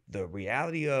 the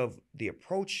reality of the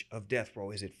approach of Death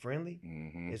Row. Is it friendly?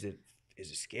 Mm-hmm. Is it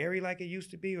scary like it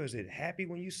used to be? Or is it happy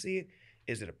when you see it?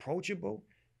 Is it approachable?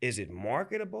 Is it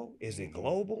marketable? Is it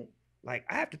global? Like,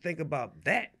 I have to think about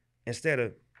that instead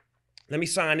of, let me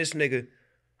sign this nigga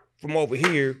from over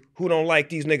here who don't like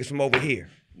these niggas from over here.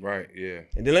 Right, yeah.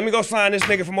 And then let me go sign this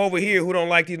nigga from over here who don't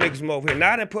like these niggas from over here.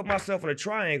 Now I done put myself in a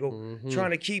triangle trying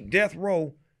to keep Death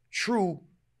Row true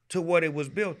to what it was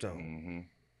built on. Mm-hmm.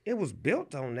 It was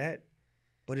built on that,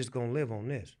 but it's gonna live on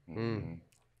this. Mm-hmm.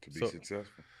 To be So-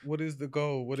 successful. What is the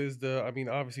goal? What is the, I mean,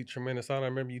 obviously tremendous honor. I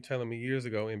remember you telling me years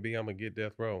ago, and B, I'm going to get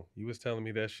Death Row. You was telling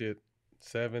me that shit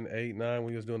 7, 8, 9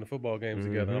 when you was doing the football games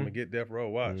together. I'm going to get Death Row,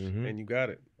 watch. And you got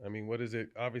it. I mean, what is it?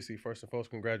 Obviously, first and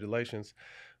foremost, congratulations.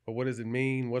 But what does it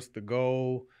mean? What's the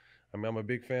goal? I mean, I'm a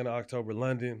big fan of October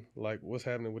London. Like, what's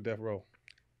happening with Death Row?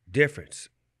 Difference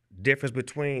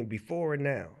between before and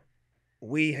now.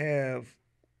 We have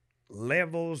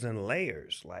levels and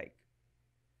layers, like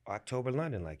October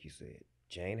London, like you said.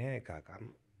 Jane Hancock,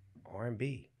 I'm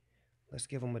R&B. Let's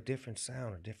give them a different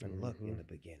sound, a different look in the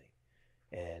beginning.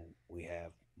 And we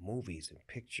have movies and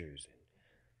pictures and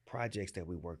projects that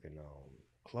we're working on,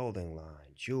 clothing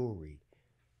line, jewelry,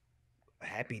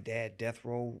 Happy Dad Death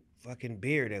Row fucking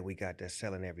beer that we got that's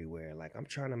selling everywhere. Like, I'm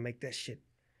trying to make that shit,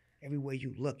 everywhere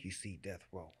you look, you see Death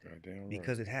Row. Goddamn right.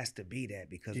 Because it has to be that,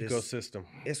 because Ecosystem.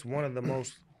 it's one of the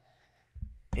most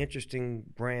interesting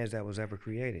brands that was ever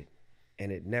created,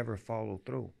 and it never followed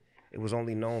through. It was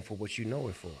only known for what you know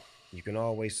it for. You can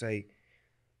always say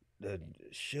the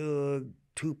Suge,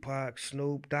 Tupac,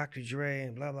 Snoop, Dr. Dre,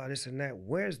 and blah, blah, this and that.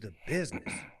 Where's the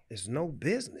business? There's no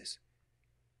business.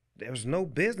 There's no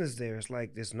business there. It's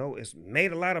like it's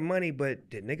made a lot of money, but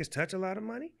did niggas touch a lot of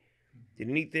money? Did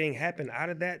anything happen out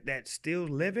of that that's still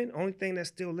living? Only thing that's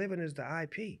still living is the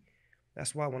IP.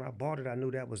 That's why when I bought it, I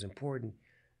knew that was important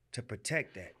to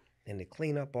protect that and to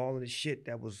clean up all of the shit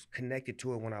that was connected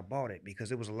to it when I bought it, because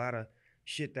there was a lot of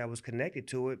shit that was connected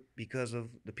to it because of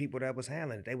the people that was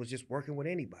handling it. They was just working with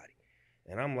anybody.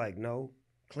 And I'm like, no,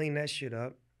 clean that shit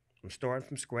up. I'm starting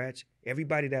from scratch.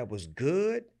 Everybody that was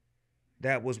good,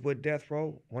 that was with Death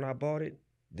Row when I bought it,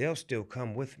 they'll still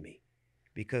come with me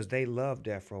because they love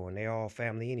Death Row and they all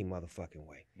family any motherfucking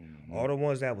way. All the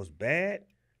ones that was bad,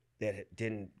 that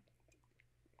didn't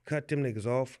cut them niggas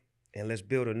off, and let's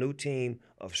build a new team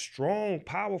of strong,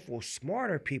 powerful,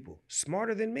 smarter people,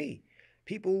 smarter than me.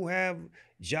 People who have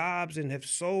jobs and have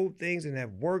sold things and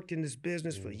have worked in this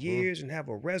business for years and have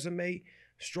a resume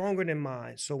stronger than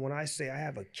mine. So when I say I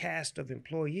have a cast of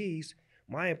employees,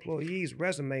 my employees'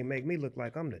 resume make me look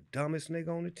like I'm the dumbest nigga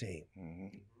on the team.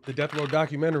 The Death Row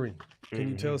documentary. Can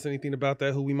you tell us anything about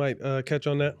that? Who we might catch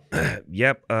on that?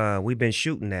 Yep, we've been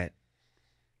shooting that.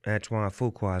 Antoine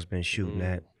Fuqua's been shooting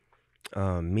that.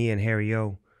 Me and Harry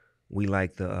O, we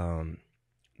like the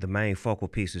main focal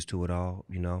pieces to it all,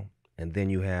 you know. And then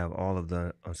you have all of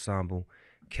the ensemble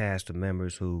cast of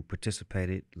members who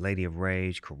participated: Lady of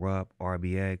Rage, Corrupt,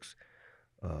 RBX.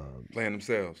 Playing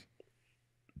themselves.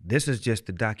 This is just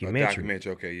the documentary.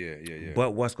 Documentary, okay, yeah.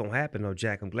 But what's gonna happen though,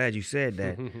 Jack? I'm glad you said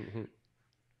that.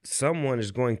 Someone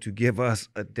is going to give us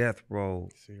a Death Row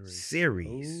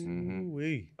series.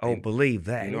 Ooh-wee. Oh, believe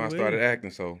that. You know I started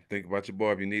acting, so think about your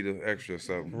boy if you need an extra or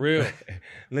something. Real.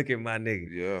 Look at my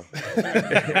nigga. Yeah.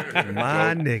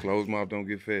 My nigga. Closed mouth don't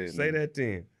get fed. Say nigga.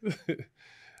 that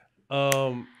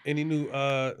then. Any new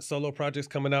solo projects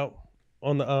coming out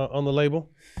on the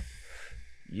label?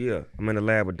 Yeah, I'm in the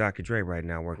lab with Dr. Dre right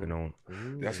now working on.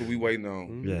 That's what we waiting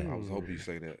on. Yeah. I was hoping you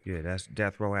say that. Yeah, that's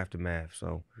Death Row Aftermath.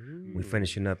 So we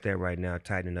finishing up that right now,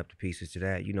 tightening up the pieces to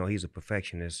that. You know, he's a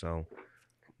perfectionist, so.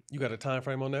 You got a time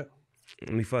frame on that?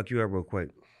 Let me fuck you up real quick.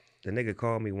 The nigga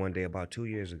called me one day about 2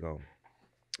 years ago.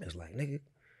 It's like, nigga,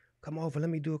 come over, let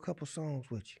me do a couple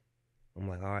songs with you. I'm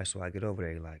like, all right, so I get over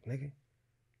there. He like, nigga,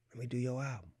 let me do your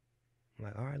album. I'm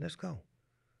like, all right, let's go.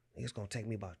 It's gonna take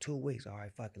me about 2 weeks. All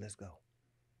right, fuck it, let's go.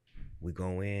 We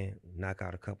go in, knock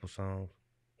out a couple songs.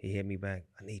 He hit me back,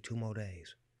 I need 2 more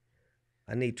days.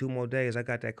 I need 2 more days. I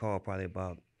got that call probably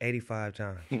about 85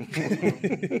 times.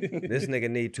 This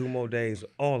nigga need 2 more days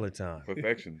all the time.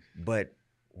 Perfection. But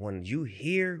when you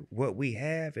hear what we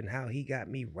have and how he got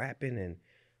me rapping, and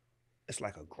it's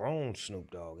like a grown Snoop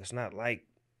Dogg. It's not like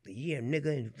the nigga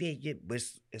and but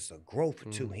it's a growth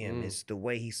to him. It's the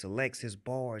way he selects his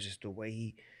bars. It's the way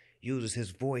he uses his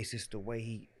voice. It's the way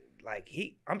he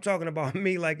I'm talking about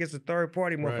me like it's a third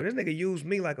party motherfucker. This nigga used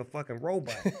me like a fucking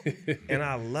robot. And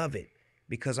I love it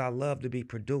because I love to be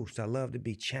produced. I love to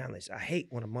be challenged. I hate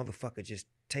when a motherfucker just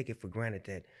take it for granted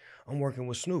that I'm working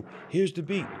with Snoop. Here's the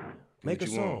beat. Make a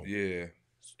song. Yeah.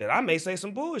 That I may say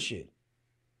some bullshit.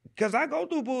 Because I go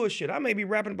through bullshit. I may be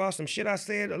rapping about some shit I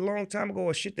said a long time ago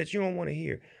or shit that you don't want to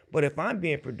hear. But if I'm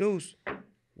being produced,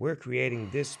 we're creating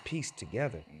this piece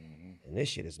together. And this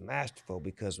shit is masterful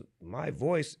because my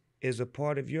voice is a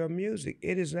part of your music.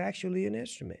 It is actually an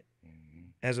instrument.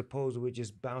 As opposed to it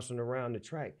just bouncing around the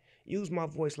track. Use my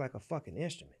voice like a fucking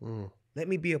instrument. Let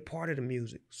me be a part of the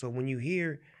music. So when you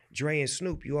hear Dre and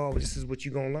Snoop, this is what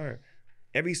you're gonna learn.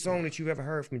 Every song that you've ever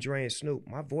heard from Dre and Snoop,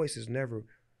 my voice is never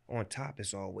on top.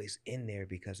 It's always in there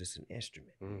because it's an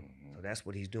instrument. So that's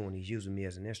what he's doing. He's using me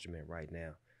as an instrument right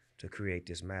now to create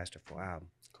this masterful album.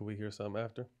 Could we hear something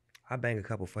after? I bang a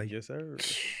couple for you. Yes, sir.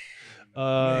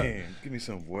 Man, give me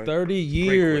some, boy. 30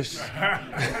 years.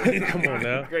 Come on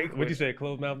now. What'd you say?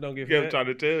 Closed mouth don't get fed? I'm trying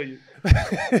to tell you.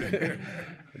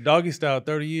 Doggystyle,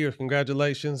 30 years.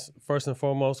 Congratulations. First and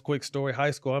foremost, quick story.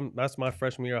 High school. That's my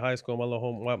freshman year of high school. My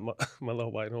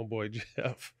little white homeboy,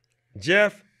 Jeff.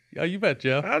 Jeff? Oh, you met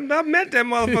Jeff. I met that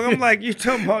motherfucker. I'm like, you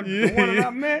talking about the one that I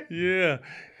met? Yeah.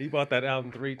 He bought that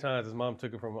album 3 times. His mom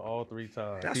took it from him all 3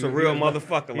 times. That's a real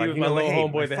motherfucker. Like, you know, my little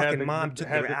homeboy that had the mom took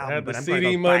the album, but I'm CD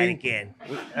gonna buy money it again.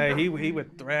 Hey, he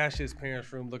would thrash his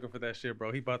parents' room looking for that shit,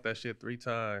 bro. He bought that shit 3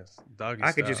 times. Doggystyle.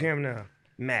 I could just hear him now.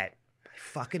 Matt, my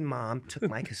fucking mom took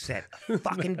my cassette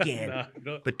fucking again.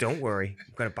 But don't worry,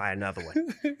 I'm gonna buy another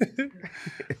one.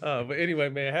 But anyway,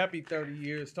 man, happy 30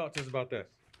 years. Talk to us about that.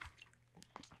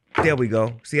 There we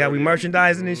go. See how we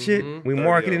merchandising this shit? We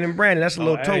marketing and branding. That's a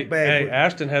little tote bag. Hey,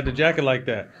 Ashton had the jacket like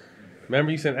that. Remember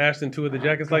you sent Ashton 2 of the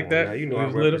jackets like that? Now, you know I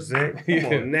represent. Come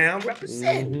on now,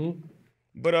 represent.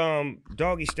 But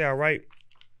Doggystyle, right?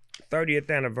 30th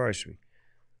anniversary.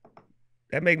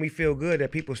 That make me feel good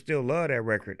that people still love that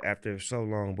record after so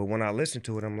long. But when I listen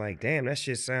to it, I'm like, damn, that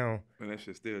shit sound. And that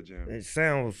shit still jam. It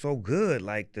sounds so good,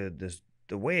 like the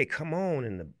way it come on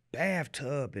in the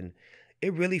bathtub, and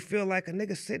it really feel like a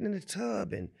nigga sitting in the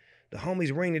tub, and the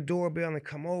homies ring the doorbell and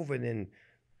come over and then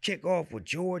kick off with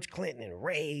George Clinton and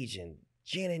Rage and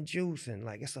Gin and Juice, and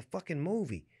like it's a fucking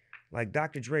movie. Like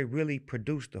Dr. Dre really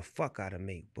produced the fuck out of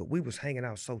me, but we was hanging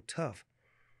out so tough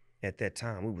at that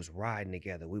time. We was riding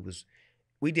together.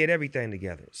 We did everything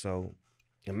together. So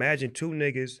imagine 2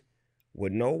 niggas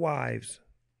with no wives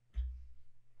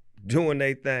doing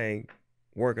their thing,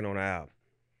 working on an album.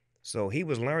 So he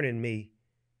was learning me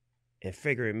and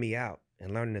figuring me out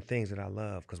and learning the things that I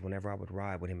love. Because whenever I would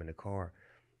ride with him in the car,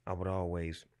 I would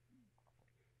always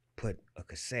put a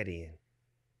cassette in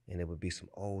and there would be some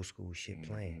old school shit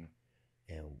playing.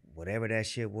 And whatever that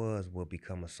shit was would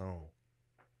become a song.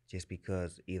 Just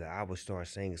because either I would start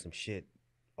singing some shit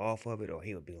off of it or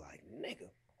he would be like, nigga,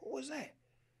 who was that?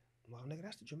 I'm like, nigga,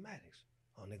 that's the Dramatics.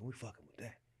 Oh, nigga, we fucking with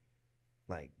that.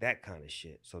 Like that kind of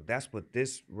shit. So that's what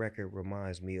this record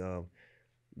reminds me of.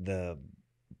 The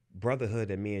brotherhood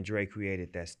that me and Dre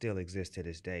created that still exists to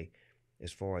this day,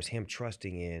 as far as him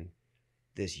trusting in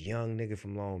this young nigga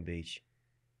from Long Beach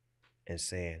and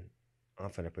saying, I'm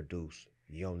finna produce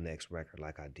your next record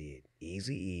like I did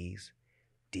Eazy-E's,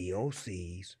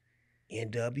 DOC's,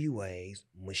 NWA's,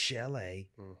 Michelle A.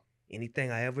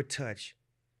 Anything I ever touch,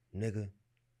 nigga,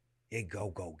 it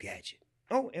go gadget.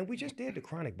 Oh, and we just did The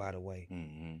Chronic, by the way.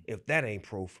 If that ain't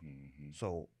proof.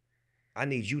 So I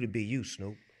need you to be you,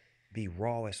 Snoop. Be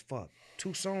raw as fuck.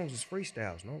 2 songs is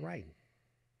freestyles, no writing.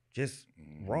 Just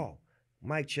raw.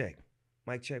 Mic check.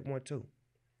 Mic check 1, 2.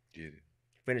 Get it.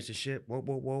 Finish the shit. Whoa.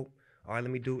 All right, let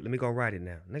me go write it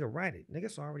now. Nigga, write it. Nigga,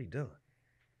 it's already done.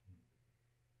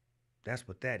 That's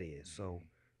what that is. So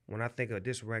when I think of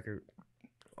this record,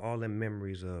 all the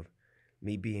memories of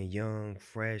me being young,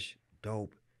 fresh,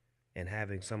 dope, and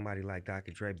having somebody like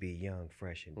Dr. Dre be young,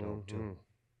 fresh, and dope too.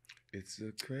 It's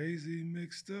a crazy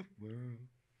mixed up world.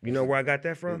 You know where I got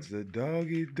that from? It's a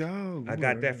doggy dog. I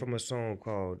got that from a song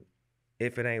called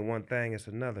If It Ain't One Thing, It's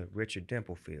Another, Richard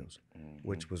Dimplefield's,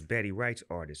 which was Betty Wright's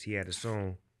artist. He had a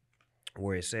song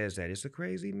where it says that it's a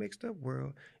crazy mixed up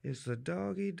world. It's a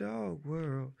doggy dog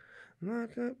world.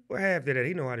 What half did that?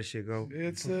 He know how this shit go.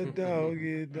 It's a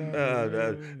doggy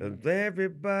dog.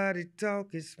 Everybody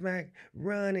talking smack,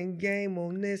 running game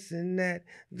on this and that.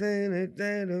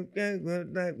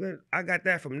 I got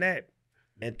that from that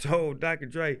and told Dr.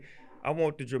 Dre, I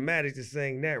want the Dramatics to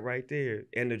sing that right there.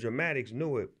 And the Dramatics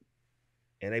knew it.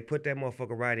 And they put that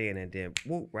motherfucker right in and then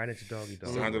whoop, right into Doggy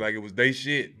Dog. Sounded like it was they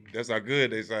shit. That's how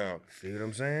good they sound. See what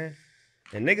I'm saying?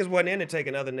 And niggas wasn't into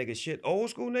taking other niggas shit. Old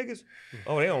school niggas?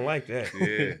 Oh, they don't like that.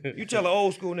 Yeah. You tell an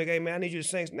old school nigga, hey man, I need you to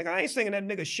sing. Nigga, I ain't singing that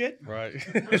nigga shit. Right.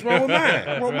 What's wrong with mine?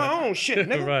 I wrote my own shit,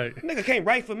 nigga. Right. Nigga can't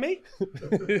write for me.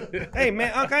 Hey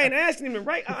man, Unc, I ain't asking him to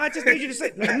write. I just need you to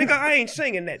say, nigga, I ain't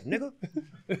singing that, nigga.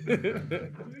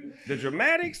 The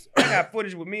Dramatics, I got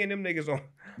footage with me and them niggas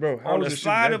on the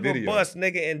side of a bus,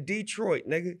 nigga, in Detroit,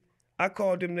 nigga. I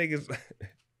called them niggas.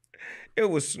 It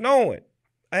was snowing.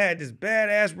 I had this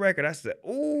badass record. I said,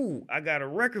 ooh, I got a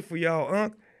record for y'all,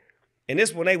 Unc. And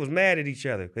this when they was mad at each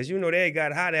other. Because you know they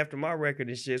got hot after my record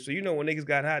and shit. So you know when niggas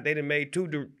got hot, they done made two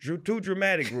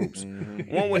dramatic groups.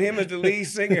 One with him as the lead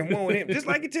singer and one with him. Just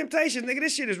like the Temptations, nigga,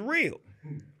 this shit is real.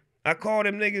 I called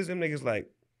them niggas like,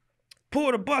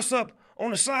 pull the bus up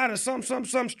on the side of some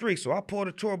street. So I pulled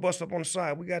the tour bus up on the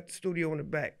side. We got the studio in the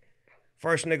back.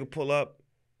 First nigga pull up,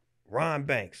 Ron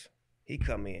Banks. He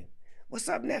come in. What's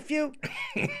up, nephew?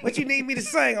 What you need me to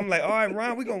sing? I'm like, all right,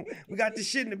 Ron, we got this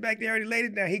shit in the back. They already laid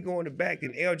it down. He go in the back,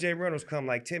 and LJ Reynolds come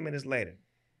like 10 minutes later.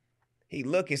 He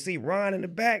look and see Ron in the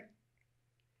back,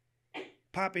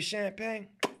 pop his champagne.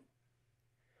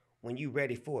 When you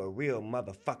ready for a real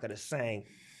motherfucker to sing,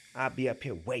 I'll be up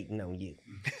here waiting on you.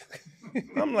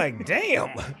 I'm like, damn,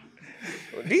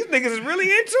 these niggas is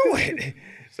really into it.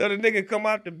 So the nigga come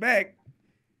out the back,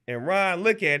 and Ron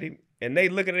look at him, and they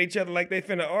looking at each other like they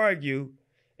finna argue,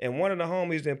 and one of the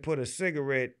homies then put a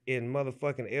cigarette in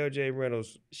motherfucking LJ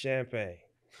Reynolds' champagne.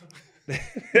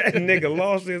 That nigga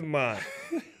lost his mind.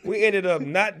 We ended up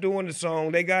not doing the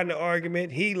song. They got in an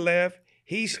argument. He left.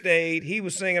 He stayed. He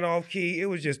was singing off key. It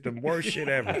was just the worst shit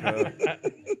ever, cuz.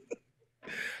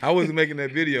 I wasn't making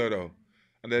that video, though.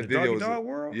 That video was Dog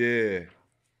World? Yeah.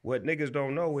 What niggas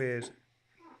don't know is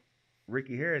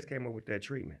Ricky Harris came up with that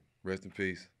treatment. Rest in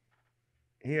peace.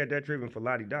 He had that treatment for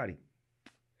Lottie Dottie.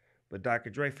 But Dr.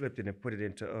 Dre flipped it and put it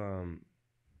into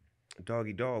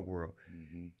Doggy Dog World.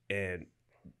 And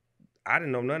I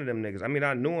didn't know none of them niggas. I mean,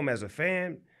 I knew them as a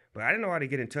fan, but I didn't know how to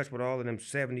get in touch with all of them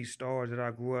 70s stars that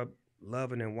I grew up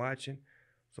loving and watching.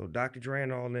 So Dr. Dre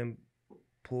and all of them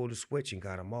pulled the switch and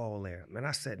got them all there. Man,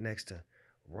 I sat next to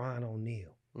Ron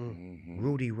O'Neal,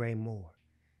 Rudy Ray Moore,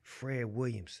 Fred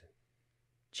Williamson,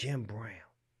 Jim Brown,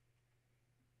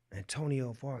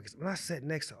 Antonio Vargas. When I sat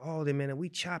next to all of them, man, and we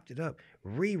chopped it up.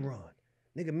 Rerun.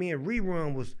 Nigga, me and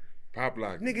Rerun was... Pop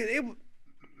lock. Nigga, it was...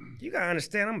 You gotta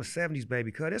understand, I'm a 70s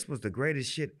baby, cuz. This was the greatest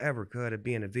shit ever, cuz, to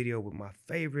be in a video with my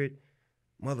favorite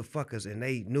motherfuckers, and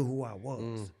they knew who I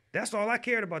was. That's all I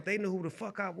cared about. They knew who the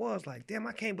fuck I was. Like, damn,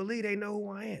 I can't believe they know who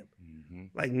I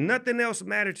am. Like, nothing else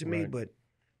mattered to me, but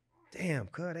damn,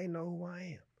 cuz, they know who I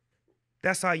am.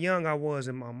 That's how young I was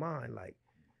in my mind. Like,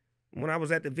 when I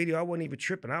was at the video, I wasn't even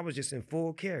tripping. I was just in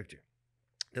full character.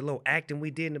 The little acting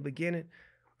we did in the beginning,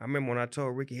 I remember when I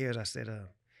told Ricky Harris, I said,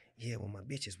 yeah, when my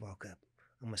bitches walk up,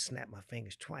 I'm gonna snap my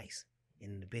fingers twice,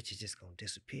 and the bitch is just gonna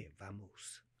disappear.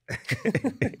 Vamoose.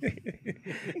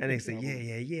 And they said,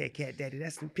 yeah, Cat Daddy,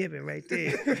 that's some pimping right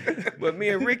there. But me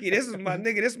and Ricky, this is my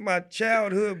nigga, this is my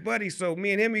childhood buddy. So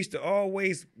me and him used to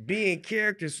always be in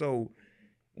character. So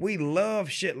we love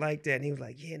shit like that. And he was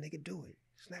like, yeah, nigga, do it.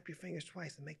 Snap your fingers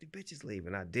twice and make the bitches leave.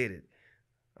 And I did it.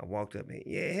 I walked up and,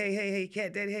 yeah, hey,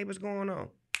 Cat Daddy, hey, what's going on?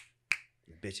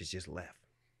 The bitches just left.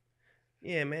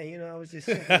 Yeah, man, you know, I was just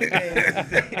saying,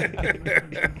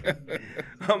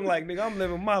 I'm like, nigga, I'm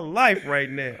living my life right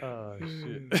now. Oh,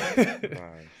 shit.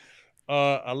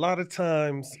 A lot of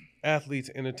times,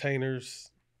 athletes, entertainers,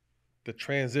 the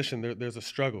transition, there's a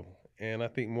struggle. And I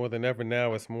think more than ever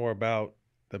now, it's more about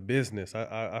the business.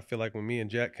 I feel like when me and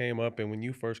Jack came up and when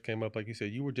you first came up, like you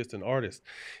said, you were just an artist.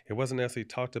 It wasn't necessarily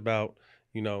talked about,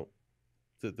 you know,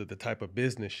 the type of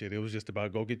business shit. It was just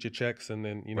about go get your checks and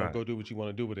then, you know, go do what you want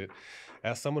to do with it.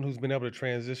 As someone who's been able to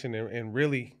transition and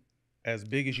really as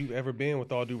big as you've ever been,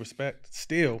 with all due respect,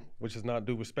 still, which is not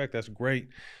due respect, that's great.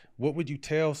 what would you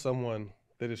tell someone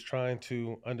that is trying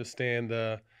to understand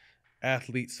the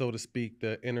athlete, so to speak,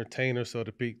 the entertainer, so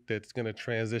to speak, that's going to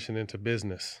transition into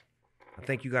business? I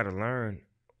think you got to learn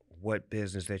what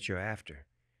business that you're after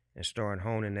and start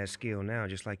honing that skill now,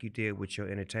 just like you did with your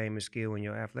entertainment skill and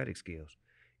your athletic skills.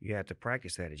 You have to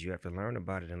practice at it. You have to learn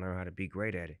about it and learn how to be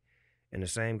great at it. And the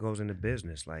same goes into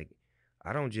business. Like,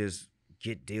 I don't just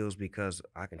get deals because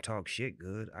I can talk shit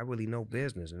good. I really know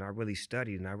business, and I really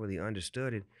studied, and I really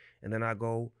understood it. And then I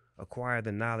go acquire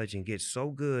the knowledge and get so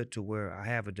good to where I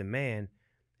have a demand,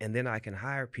 and then I can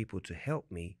hire people to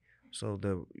help me. So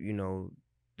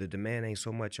the demand ain't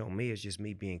so much on me, it's just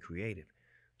me being creative.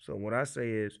 So what I say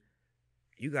is,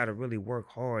 you got to really work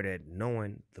hard at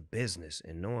knowing the business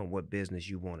and knowing what business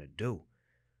you want to do,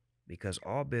 because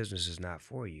all business is not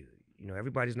for you.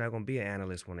 Everybody's not going to be an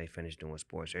analyst when they finish doing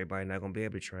sports. Everybody's not going to be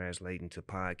able to translate into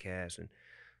podcasts, and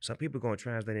some people are going to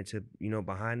translate into,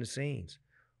 behind the scenes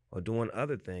or doing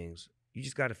other things. You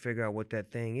just got to figure out what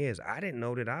that thing is. I didn't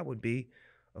know that I would be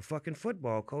a fucking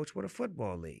football coach with a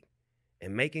football league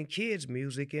and making kids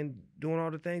music and doing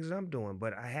all the things that I'm doing.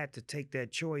 But I had to take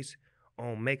that choice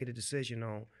on making a decision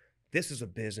on, this is a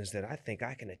business that I think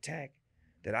I can attack,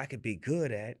 that I could be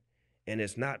good at, and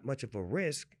it's not much of a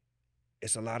risk.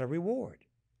 It's a lot of reward.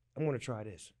 I'm going to try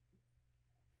this.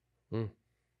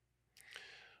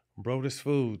 Brodus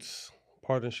Foods,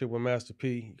 partnership with Master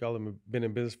P. Y'all have been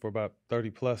in business for about 30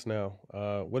 plus now.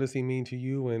 What does he mean to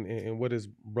you, and what is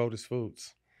Brodus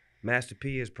Foods? Master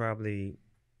P is probably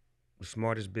the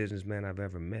smartest businessman I've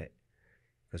ever met,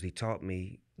 because he taught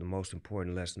me the most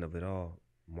important lesson of it all: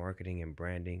 marketing and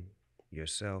branding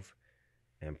yourself,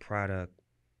 and product.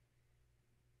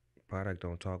 Product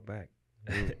don't talk back.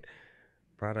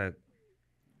 Product,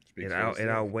 it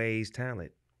outweighs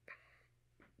talent,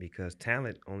 because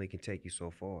talent only can take you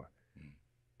so far.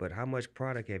 But how much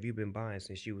product have you been buying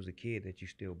since you was a kid that you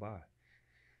still buy?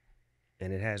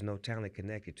 And it has no talent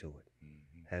connected to it.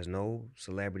 Has no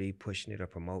celebrity pushing it or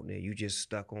promoting it. You just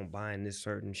stuck on buying this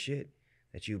certain shit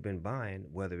that you've been buying,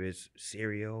 whether it's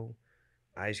cereal,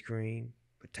 ice cream,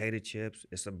 potato chips.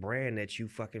 It's a brand that you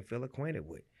fucking feel acquainted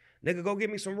with. Nigga, go get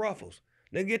me some Ruffles.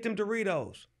 Nigga, get them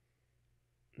Doritos.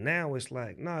 Now it's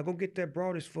like, nah, go get that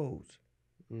Brodus Foods.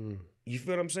 You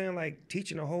feel what I'm saying? Like,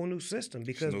 teaching a whole new system,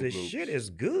 because the shit is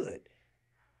good.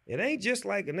 It ain't just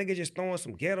like a nigga just throwing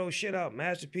some ghetto shit out.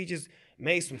 Master P just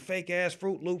made some fake ass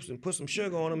Fruit Loops and put some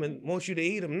sugar on them and wants you to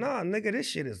eat them. Nah, nigga, this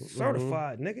shit is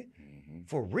certified, nigga.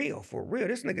 For real, for real.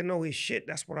 This nigga know his shit.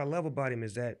 That's what I love about him,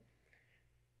 is that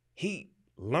he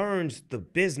learns the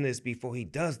business before he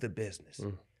does the business.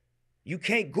 You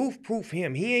can't goof-proof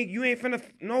him. You ain't finna,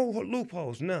 no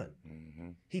loopholes, none.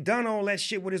 He done all that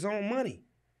shit with his own money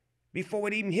before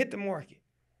it even hit the market.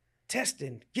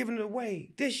 Testing, giving it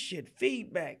away, this shit,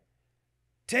 feedback,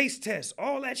 taste tests,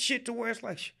 all that shit, to where it's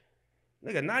like,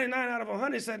 nigga, 99 out of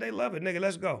 100 said they love it, nigga,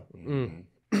 let's go.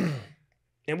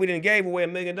 And we done gave away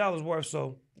 $1 million worth,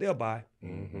 so they'll buy.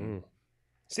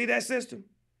 See that system?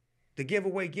 The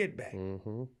giveaway get back,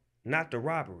 not the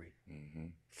robbery.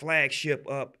 Flagship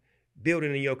up,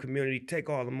 building in your community, take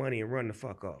all the money and run the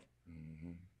fuck off.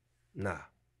 Nah,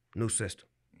 new system.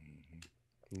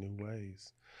 New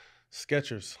ways.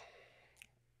 Skechers.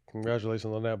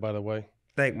 Congratulations on that, by the way.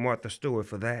 Thank Martha Stewart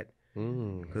for that,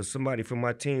 because somebody from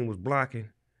my team was blocking.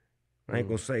 I ain't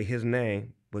gonna say his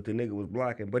name, but the nigga was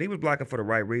blocking. But he was blocking for the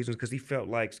right reasons, because he felt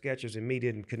like Skechers and me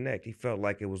didn't connect. He felt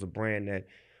like it was a brand that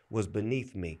was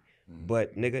beneath me.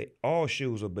 But nigga, all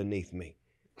shoes are beneath me.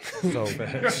 So, so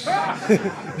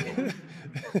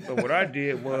what I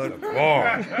did was, That's a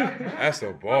bar. That's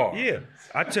a bar. Yeah,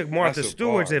 I took Martha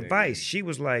Stewart's advice. Nigga. She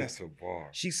was like, That's a bar.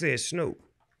 She said, Snoop,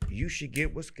 you should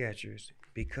get with Skechers,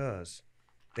 because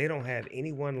they don't have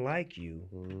anyone like you.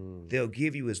 They'll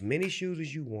give you as many shoes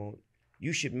as you want.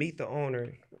 You should meet the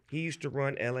owner. He used to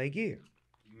run LA Gear.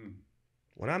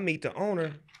 When I meet the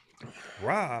owner,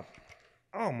 Rob,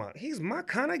 he's my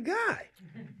kind of guy.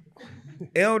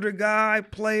 Elder guy,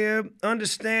 player,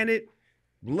 understand it,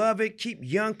 love it, keep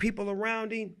young people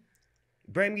around him,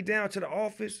 bring me down to the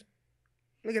office.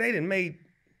 Nigga, they done made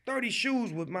 30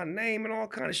 shoes with my name and all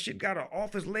kind of shit, got an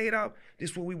office laid out.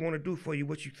 This is what we want to do for you,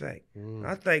 what you think?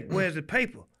 I think, where's the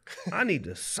paper? I need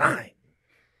to sign.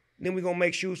 Then we gonna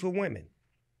make shoes for women,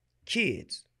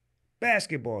 kids,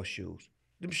 basketball shoes.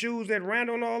 Them shoes that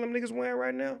Randall and all them niggas wearing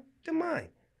right now, they're mine.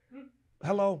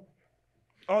 Hello?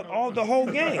 All the whole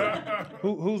game.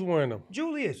 Who's wearing them?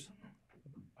 Julius.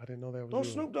 I didn't know that was Those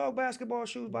you. Snoop Dogg basketball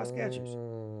shoes by Skechers.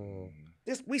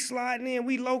 We sliding in,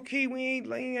 we low key, we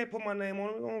ain't put my name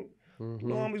on them.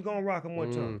 Little homies gonna rock them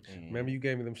one time. Remember you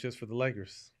gave me them shits for the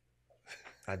Lakers.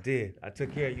 I did. I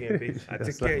took care of you, MB. I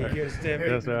took care of you. You understand me?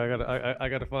 Yes, sir. I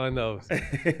gotta find those.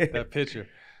 That picture.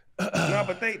 No,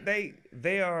 but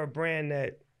they are a brand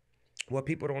that what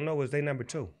people don't know is they number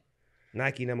 2.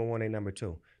 Nike number 1, they number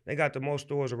 2. They got the most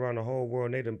stores around the whole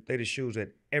world. They the shoes that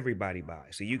everybody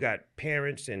buys. So you got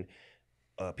parents and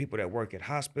people that work at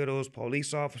hospitals,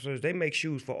 police officers. They make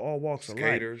shoes for all walks of life.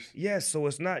 Skaters. Yes, so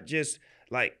it's not just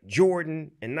like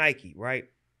Jordan and Nike, right?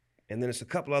 And then it's a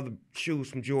couple other shoes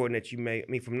from Jordan that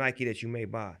from Nike that you may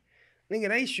buy. Nigga,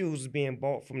 they shoes is being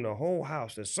bought from the whole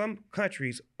house. In some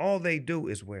countries, all they do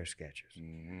is wear Skechers.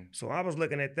 Mm-hmm. So I was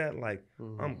looking at that like,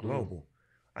 I'm global.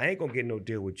 I ain't gonna get no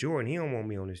deal with Jordan. He don't want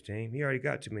me on his team. He already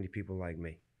got too many people like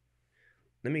me.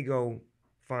 Let me go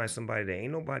find somebody that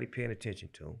ain't nobody paying attention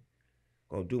to.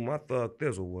 Go do my thug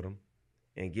thizzle with them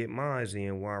and get mines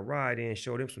in while I ride in,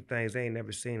 show them some things they ain't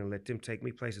never seen and let them take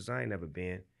me places I ain't never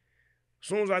been. As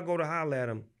soon as I go to holler at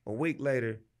him, a week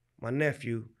later, my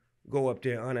nephew go up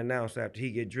there unannounced after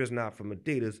he get drizzled out from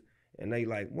Adidas, and they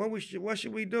like, what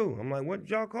should we do? I'm like, what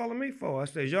y'all calling me for? I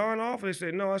said, y'all in office? They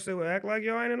said, no. I said, well, act like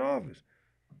y'all ain't in office.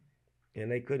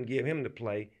 And they couldn't give him the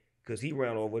play because he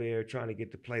ran over there trying to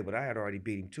get the play, but I had already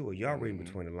beat him to it. Y'all reading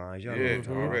between the lines. Y'all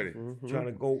already. Trying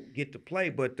to go get the play,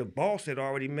 but the boss had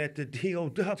already met the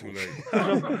DO double. Too late.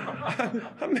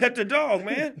 I met the dog,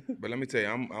 man. But let me tell you,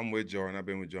 I'm with Jordan. I've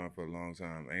been with Jordan for a long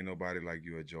time. Ain't nobody like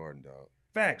you at Jordan, dog.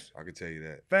 Facts. I can tell you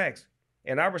that. Facts.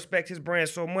 And I respect his brand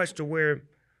so much to where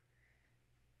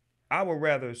I would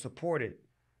rather support it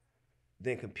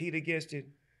than compete against it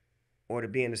or to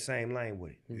be in the same lane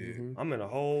with it. Yeah. I'm in a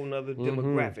whole nother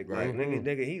demographic. Like,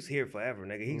 nigga, he's here forever,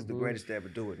 nigga. He's the greatest to ever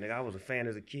do it. Nigga, I was a fan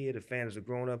as a kid, a fan as a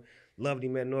grown-up. Loved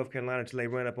him at North Carolina until they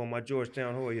ran up on my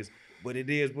Georgetown Hoyas. But it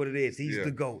is what it is. He's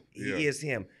the GOAT. He is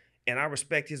him. And I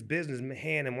respect his business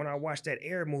hand. And when I watched that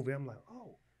Air movie, I'm like,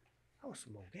 oh, that was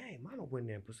some more game. I don't win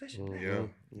there in position.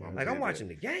 Like, I'm watching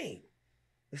the game.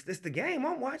 It's the game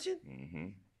I'm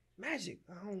watching. Magic.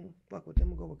 I don't fuck with them.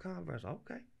 I'll go with Converse.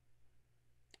 Okay.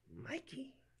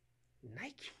 Nike.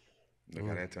 Look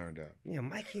how that turned out. Yeah,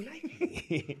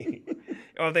 Nike.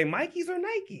 Are they Mikey's or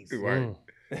Nikes? Right.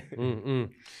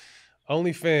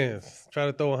 OnlyFans. Try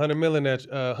to throw 100 million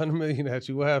at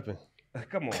you. What happened?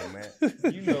 Come on, man.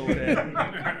 You know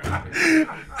that.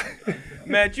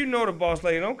 Matt, you know the boss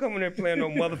lady. Don't come in there playing no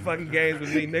motherfucking games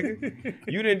with me, nigga.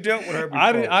 You didn't dealt with her before.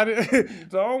 I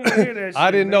didn't. So I don't want to hear that shit.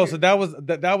 I didn't know. Nigga. So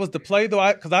that was the play though.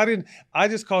 I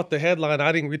just caught the headline.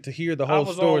 I didn't get to hear the whole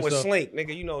story. I was on with Slink,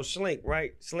 nigga. You know Slink,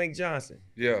 right? Slink Johnson.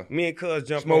 Yeah. Me and Cuz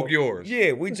jumped Smoke on. yours.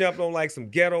 Yeah, we jumped on like some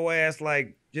ghetto ass,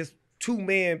 like just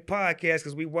 2-man podcast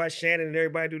because we watched Shannon and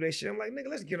everybody do that shit. I'm like, nigga,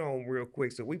 let's get on real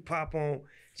quick. So we pop on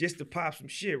just to pop some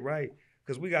shit, right?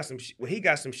 Because we got some shit. Well, he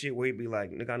got some shit where he be like,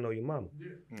 nigga, I know your mama.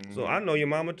 So I know your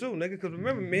mama too, nigga. Because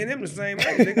remember, me and him the same age.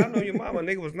 Nigga, I know your mama.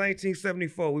 Nigga was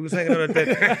 1974. We was hanging out at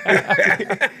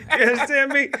that. You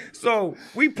understand me? So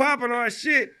we popping our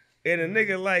shit. And a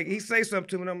nigga like, he say something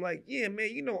to me and I'm like, yeah, man,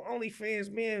 you know,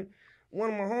 OnlyFans, man, one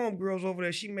of my homegirls over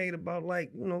there, she made about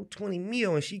like, 20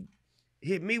 mil and she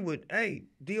hit me with, hey,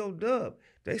 D.O. Dub.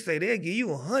 They say they'll give you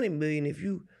 $100 million if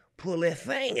you pull that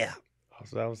thing out.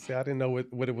 So I didn't know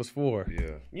what it was for.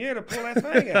 Yeah, to pull that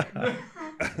thing out.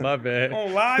 My bad.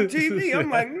 On live TV. I'm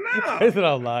like, nah. Is it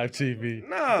on live TV?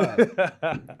 Nah.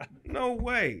 No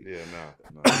way. Yeah,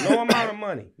 nah. No amount of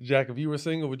money. Jack, if you were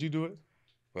single, would you do it?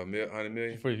 For $100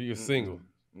 million? For you're single.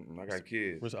 I got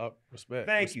kids. Respect.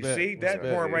 Thank you. See, that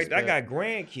part right there, I got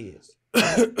grandkids.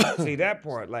 See, that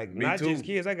part, like, Me not too. just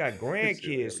kids, I got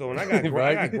grandkids. So when I got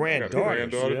granddaughters.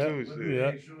 Granddaughter too.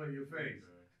 Yeah. Show your face.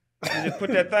 You just put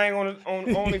that thing on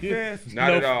OnlyFans. Not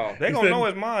at all. They gonna know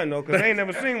it's mine though, cause they ain't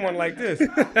never seen one like this.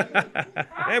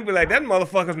 They be like, that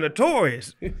motherfucker's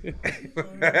notorious.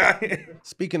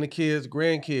 Speaking of kids,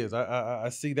 grandkids, I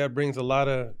see that brings a lot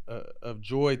of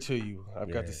joy to you.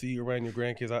 I've got to see you around your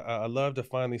grandkids. I love to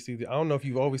finally see I don't know if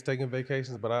you've always taken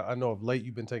vacations, but I know of late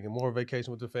you've been taking more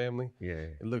vacation with the family. Yeah.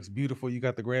 It looks beautiful. You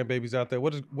got the grandbabies out there.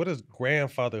 What does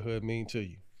grandfatherhood mean to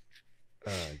you?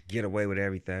 Get away with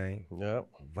everything. Yep.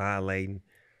 Violating.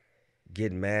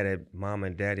 Getting mad at mom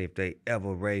and daddy if they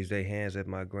ever raise their hands at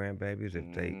my grandbabies.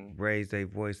 If they raise their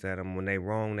voice at them. When they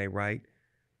wrong, they right.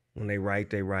 When they right,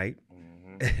 they right.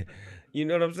 You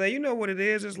know what I'm saying? You know what it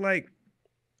is? It's like,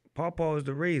 Pawpaw is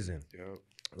the reason. Yep.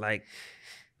 Like,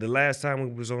 the last time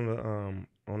we was on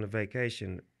the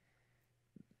vacation,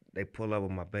 they pull up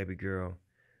with my baby girl,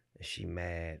 and she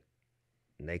mad.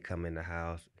 And they come in the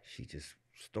house. She just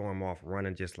storm off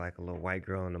running just like a little white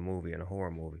girl in a horror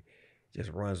movie.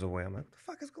 Just runs away. I'm like, what the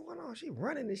fuck is going on? She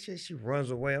running this shit. She runs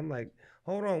away. I'm like,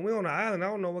 hold on, we on the island. I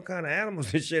don't know what kind of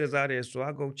animals this shit is out there. So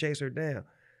I go chase her down.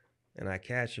 and I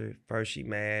catch her. First she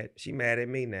mad. She mad at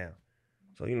me now.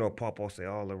 So, you know, Pawpaw say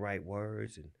all the right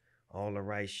words and all the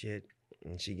right shit.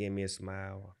 And she give me a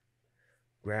smile.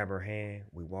 Grab her hand.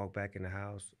 We walk back in the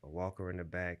house. I walk her in the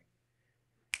back.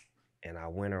 And I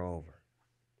win her over.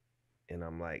 And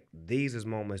I'm like, these is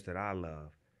moments that I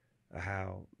love.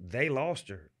 How they lost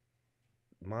her.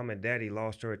 Mom and Daddy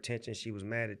lost her attention. She was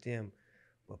mad at them.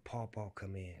 But Pawpaw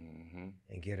come in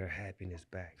and get her happiness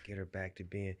back. Get her back to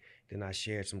being. Then I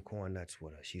shared some corn nuts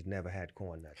with her. She's never had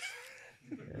corn nuts.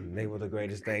 And they were the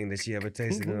greatest thing that she ever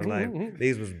tasted in her life.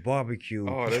 These was barbecue.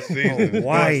 Oh, that's seasoned.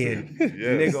 Hawaiian.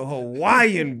 Yes. Nigga,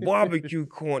 Hawaiian barbecue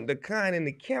corn. The kind in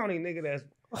the county, nigga, that's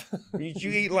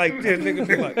you eat like this, nigga.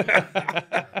 Be like,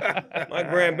 my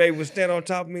grandbaby would stand on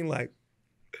top of me like,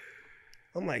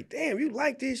 I'm like, damn, you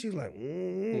like this? She's like,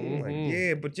 like,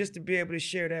 yeah, but just to be able to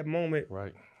share that moment,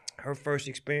 right? Her first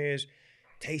experience,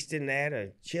 tasting that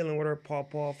or chilling with her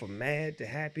pawpaw from mad to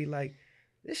happy, like,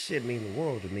 this shit mean the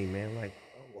world to me, man. Like,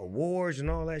 awards and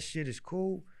all that shit is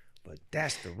cool, but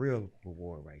that's the real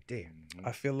reward right there.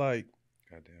 I feel like,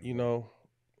 you know,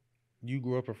 you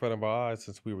grew up in front of our eyes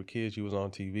since we were kids. You was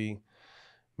on TV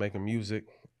making music,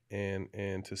 and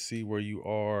to see where you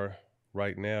are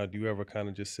right now, do you ever kind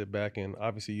of just sit back and,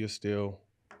 obviously you're still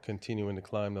continuing to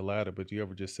climb the ladder, but do you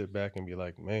ever just sit back and be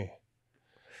like, man,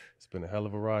 it's been a hell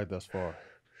of a ride thus far?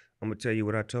 I'm gonna tell you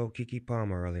what I told Keke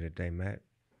Palmer earlier today, Matt.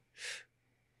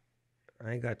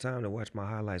 I ain't got time to watch my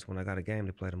highlights when I got a game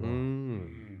to play tomorrow.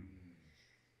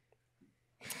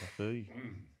 I feel you.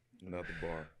 Another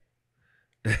bar.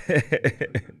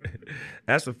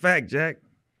 That's a fact, Jack.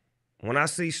 When I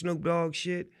see Snoop Dogg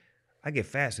shit, I get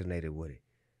fascinated with it.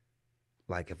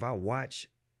 Like, if I watch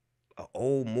an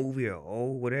old movie or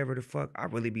old whatever the fuck, I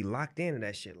really be locked into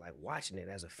that shit, like watching it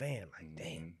as a fan. Like,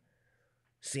 damn.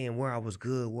 Seeing where I was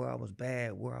good, where I was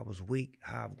bad, where I was weak,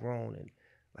 how I've grown. And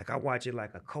like, I watch it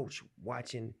like a coach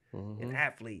watching an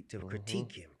athlete to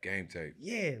critique him. Game tape.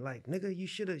 Yeah, like, nigga, you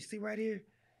should have, see right here?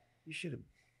 You should have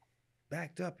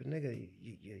backed up and nigga,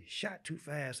 you shot too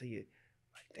fast. Or you,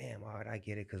 like, damn, all right, I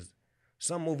get it. Because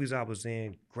some movies I was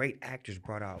in, great actors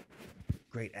brought out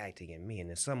great acting in me. And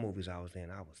in some movies I was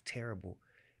in, I was terrible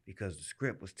because the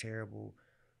script was terrible,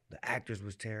 the actors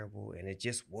was terrible, and it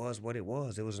just was what it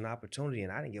was. It was an opportunity,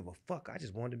 and I didn't give a fuck. I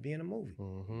just wanted to be in a movie.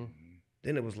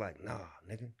 Then it was like, nah,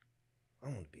 nigga, I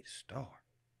want to be the star.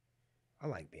 I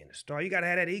like being the star. You got to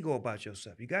have that ego about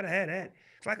yourself. You got to have that.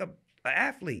 It's like an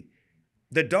athlete.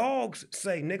 The dogs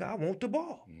say, nigga, I want the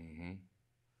ball.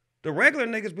 The regular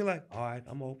niggas be like, all right,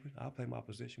 I'm open. I'll play my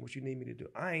position. What you need me to do?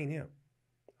 I ain't him.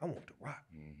 I want to rock.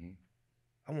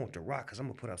 I want to rock because I'm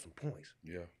going to put out some points.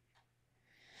 Yeah.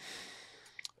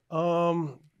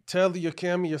 Tell your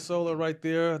Cammy, your solo right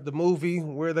there, the movie,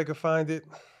 where they can find it.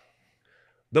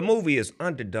 The movie is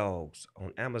Underdoggs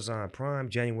on Amazon Prime,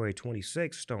 January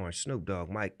 26th, starring Snoop Dogg,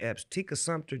 Mike Epps, Tika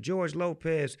Sumpter, George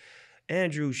Lopez,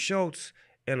 Andrew Schultz,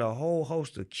 and a whole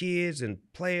host of kids and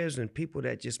players and people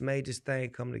that just made this thing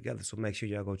come together. So make sure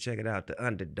y'all go check it out. The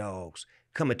Underdoggs,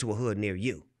 coming to a hood near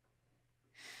you.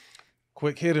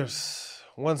 Quick hitters.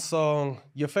 One song,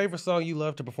 your favorite song you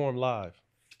love to perform live.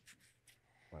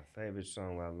 My favorite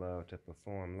song I love to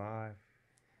perform live.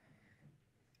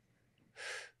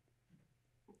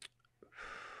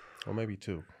 Or maybe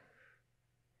two.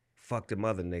 Fuck Them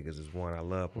Other Niggas is one I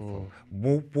love performing.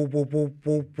 No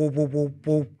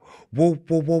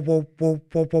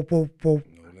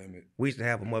limit. We used to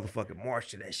have a motherfucking march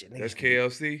to that shit. That's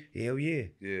KLC? Hell yeah.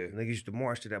 Yeah. Niggas used to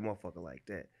march to that motherfucker like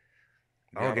that.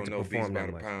 I Y'all don't get to know perform beats by that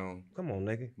the much. pound. Come on,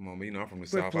 nigga. Come on, man. You know I'm from the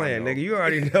Quit South. playing, I know. nigga. You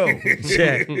already know,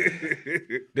 Jack.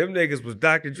 Them niggas was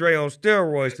Dr. Dre on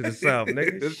steroids to the South,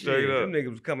 nigga. That's straight up. Them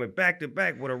niggas was coming back to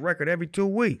back with a record every 2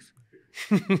 weeks.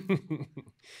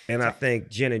 And I think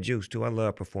Gin and Juice, too. I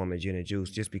love performing Gin and Juice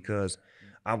just because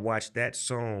I watched that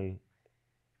song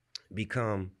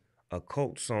become a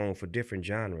cult song for different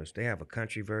genres. They have a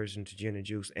country version to Gin and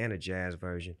Juice and a jazz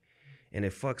version. And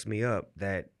it fucks me up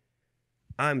that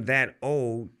I'm that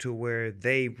old to where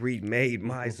they remade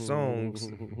my songs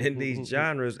in these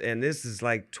genres, and this is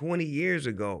like 20 years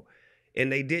ago,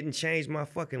 and they didn't change my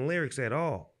fucking lyrics at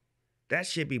all. That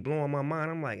shit be blowing my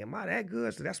mind. I'm like, am I that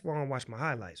good? So that's why I don't watch my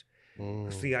highlights.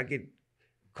 See, I get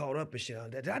caught up and shit.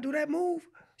 Did I do that move?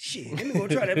 Shit, let me go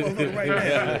try that motherfucker right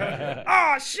now.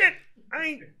 Oh, shit,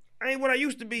 I ain't what I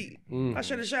used to be. I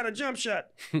should have shot a jump shot.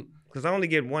 Because I only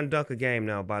get one dunk a game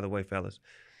now, by the way, fellas.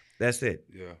 That's it.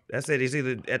 Yeah. That's it. It's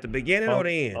either at the beginning or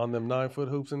the end. On them 9-foot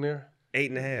hoops in there?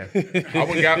 8.5.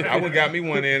 I would got me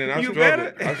one in, and I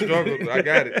struggled. I struggled, but I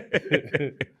got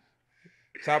it.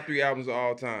 Top 3 albums of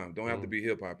all time. Don't have to be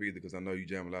hip hop either, because I know you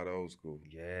jam a lot of old school.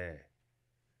 Yeah.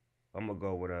 I'm gonna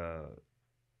go with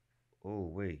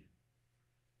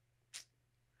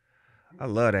I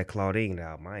love that Claudine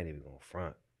album. I ain't even gonna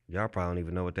front. Y'all probably don't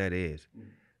even know what that is.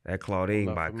 That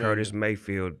Claudine by familiar. Curtis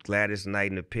Mayfield, Gladys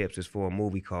Knight and the Pips is for a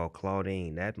movie called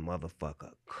Claudine. That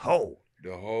motherfucker cold.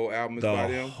 The whole album is by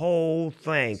them? The whole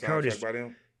thing. Soundtrack by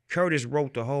them? Curtis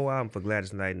wrote the whole album for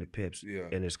Gladys Knight and the Pips, Yeah.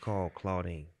 and it's called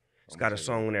Claudine. It's got a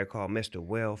song in there called Mr.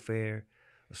 Welfare,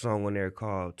 a song in there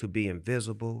called To Be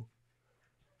Invisible.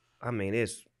 I mean,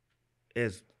 it's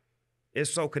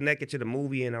so connected to the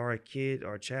movie and our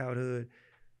childhood.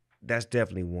 That's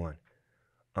definitely one.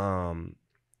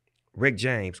 Rick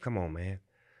James, come on, man.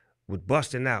 With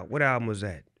Bustin' Out. What album was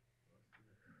that?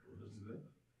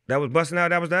 That was Bustin' Out?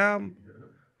 That was the album?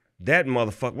 That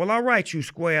motherfucker. Well, all right, you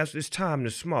squares. It's time to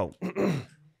smoke.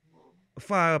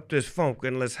 Fire up this funk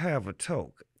and let's have a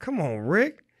toke. Come on,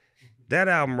 Rick. That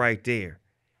album right there.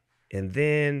 And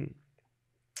then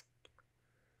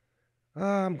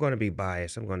I'm going to be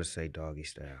biased. I'm going to say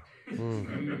Doggystyle.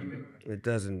 It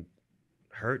doesn't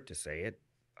hurt to say it.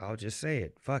 I'll just say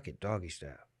it. Fuck it,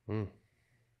 Doggystyle.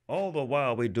 All the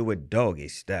while we do it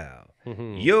Doggystyle.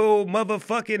 Yo,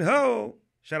 motherfucking ho.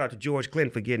 Shout out to George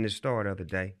Clinton for getting his start the other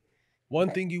day.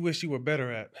 One thing you wish you were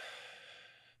better at?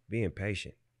 Being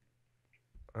patient.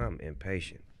 I'm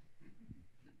impatient.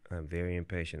 I'm very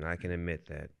impatient. I can admit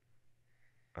that.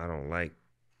 I don't like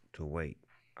to wait.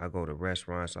 I go to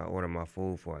restaurants, I order my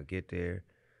food before I get there.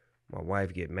 My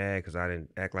wife get mad because I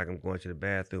didn't act like I'm going to the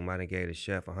bathroom. I done gave the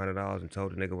chef $100 and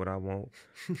told the nigga what I want.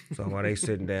 So while they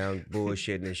sitting down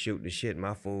bullshitting and shooting the shit,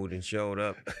 my food and showed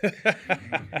up.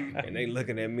 And they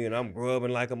looking at me and I'm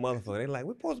grubbing like a motherfucker. They like,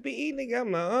 we supposed to be eating together.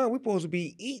 I'm like, we supposed to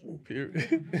be eating.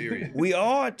 Period. We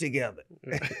are together.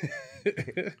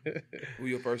 Who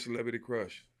your first celebrity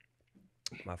crush?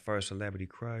 My first celebrity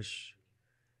crush,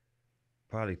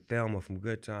 probably Thelma from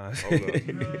Good Times. Hold up.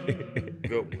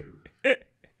 Good one.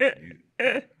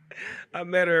 I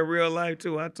met her in real life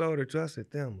too. I told her, I said,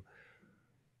 Thelma,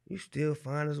 you still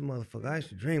fine as a motherfucker. I used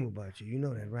to dream about you. You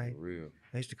know that, right? For real.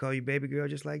 I used to call you baby girl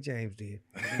just like James did.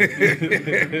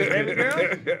 Baby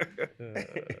girl?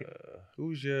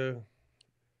 Who's your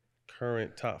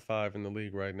current top 5 in the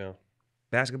league right now?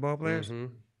 Basketball players?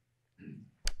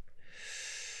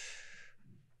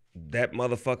 That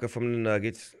motherfucker from the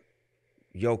Nuggets,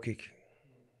 Jokic.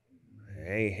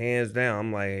 Hey, hands down.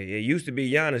 I'm like, it used to be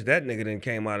Giannis. That nigga done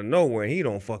came out of nowhere and he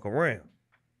don't fuck around.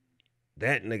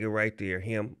 That nigga right there,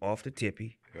 him off the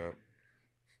tippy. Yep.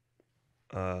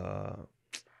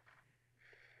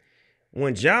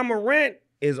 When Ja Morant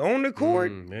is on the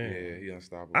court, yeah, he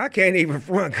unstoppable. I can't even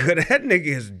front because that nigga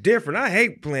is different. I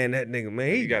hate playing that nigga,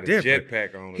 man. He got different. a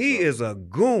jetpack on. He is a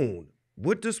goon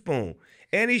with the spoon.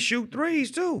 And he shoot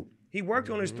threes too. He worked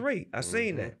on his three. I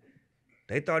seen that.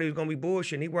 They thought he was gonna be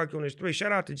bullshitting. He worked on his three.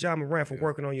 Shout out to Ja Morant for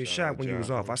working on your shot when you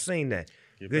was off. I seen that.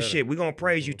 Good shit. We gonna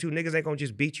praise you too. Niggas ain't gonna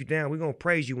just beat you down. We gonna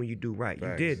praise you when you do right.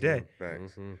 Facts. You did that.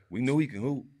 Facts. We knew he can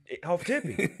hoop. Off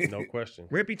tippy. No question.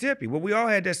 Rippy tippy. Well, we all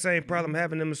had that same problem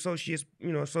having them associates,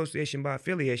 association by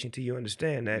affiliation till you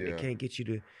understand that it can't get you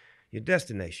to your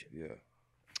destination. Yeah.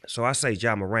 So I say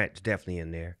Ja Morant's definitely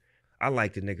in there. I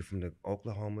like the nigga from the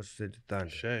Oklahoma City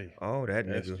Thunder. Shay. Oh, that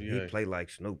nigga, he play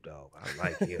like Snoop Dogg. I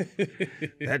like him.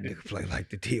 That nigga play like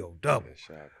the D.O.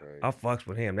 I fucks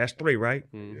with him. That's 3, right?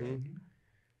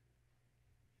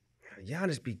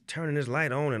 Giannis be turning his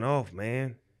light on and off,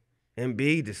 man.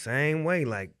 Embiid the same way.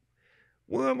 Like,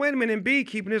 well, wait a minute. Embiid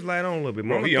keeping his light on a little bit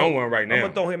more. Bro, he on one right now. I'm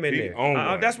going to throw him in there.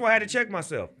 That's why I had to check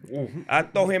myself. I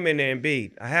throw him in there,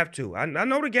 Embiid. I have to. I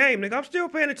know the game, nigga. I'm still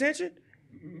paying attention.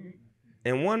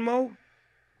 And one more,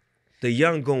 the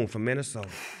young goon from Minnesota.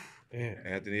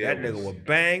 Anthony that Edwards. nigga will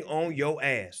bang on your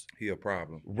ass. He a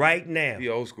problem. Right now. He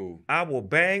old school. I will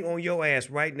bang on your ass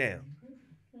right now.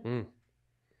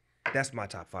 That's my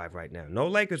top 5 right now. No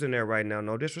Lakers in there right now.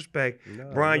 No disrespect.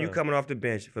 Brian, you coming off the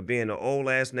bench for being an old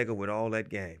ass nigga with all that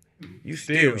game. You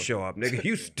still show up, nigga.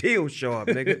 You still show up,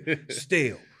 nigga.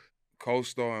 Still.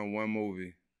 Co-star in one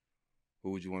movie. Who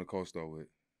would you want to co-star with?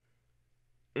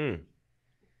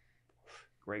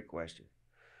 Great question.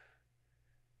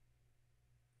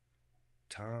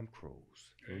 Tom Cruise.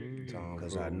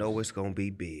 Because I know it's going to be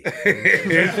big. The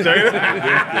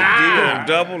deal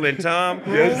double and Tom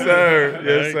Cruise. Yes, sir.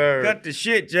 Yes, sir. Cut the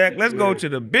shit, Jack. Let's go to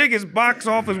the biggest box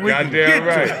office we can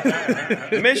get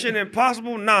to. Mission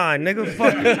Impossible 9, nigga.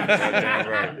 Fuck it. Goddamn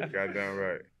right. Goddamn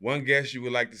right. One guest you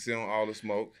would like to see on All the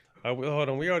Smoke? Hold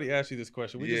on. We already asked you this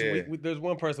question. There's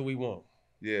one person we want.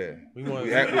 Yeah. We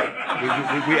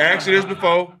asked you this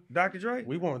before. Dr. Dre?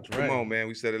 We want Dre. Come on, man.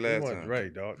 We said it last time. We want Dre,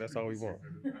 dog. That's all we want.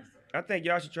 I think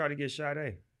y'all should try to get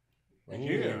Sade.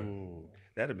 Yeah.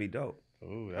 That'd be dope.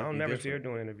 Ooh, I don't never see her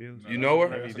doing interviews. You know her?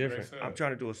 That'd be different. I'm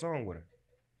trying to do a song with her.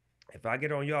 If I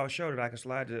get on y'all's show, that I can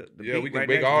slide the Yeah, beat we can right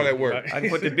make next all to that it. work. I can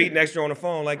put the beat next to her on the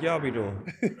phone like y'all be doing.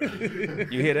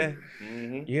 You hear that?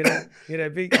 Mm-hmm. You hear that? Hear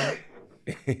that beat?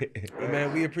 Well,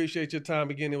 man, we appreciate your time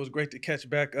again. It was great to catch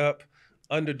back up.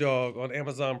 Underdog on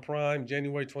Amazon Prime,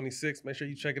 January 26th. Make sure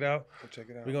you check it out. Go check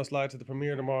it out. We're gonna slide to the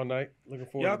premiere tomorrow night. Looking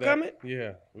forward Y'all to that. coming?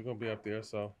 Yeah, we're gonna be up there.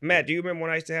 So Matt, do you remember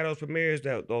when I used to have those premieres,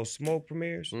 those smoke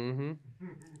premieres? mm-hmm.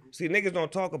 See, niggas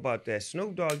don't talk about that.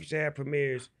 Snoop Dogg used to have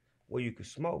premieres where you could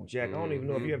smoke, Jack. I don't even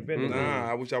know if you ever been to one.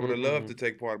 Nah, I wish I would have loved to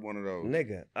take part in one of those.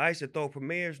 Nigga, I used to throw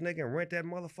premieres, nigga, and rent that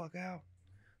motherfucker out.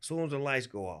 As soon as the lights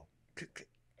go off. Click, click,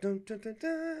 dun, dun, dun,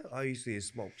 dun, all you see is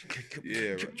smoke.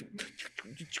 Yeah,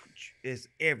 It's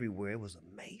everywhere. It was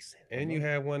amazing. And you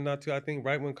had one not too. I think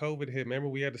right when COVID hit. Remember,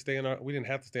 we had to stay in our. We didn't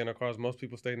have to stay in our cars. Most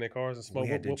people stayed in their cars and smoked.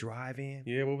 We had to drive in.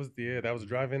 Yeah, what was? Yeah, that was a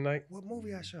drive-in night. What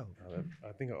movie I showed?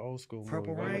 I think an old school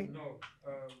Purple movie. Rain? No,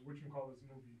 what you call this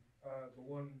movie? The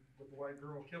one with the white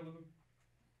girl killing him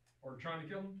or trying to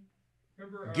kill him.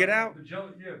 Remember? Get Out?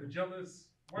 The jealous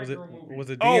white Was it? girl movie. Was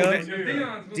it Oh, Dion's?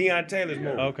 Dion's movie. Deion Taylor's movie.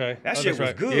 Okay, That oh, shit that's was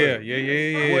right. good.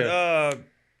 Yeah. With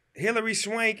Hillary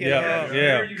Swank and Yeah.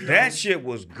 There you go. that shit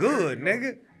was good,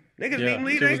 nigga. Niggas Yeah, didn't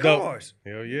leave shit their was dope. cars.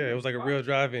 Hell yeah, it was like a real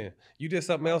drive-in. You did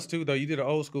something else too, though. You did an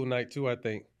old school night too, I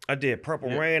think. I did Purple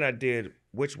Yeah. Rain. I did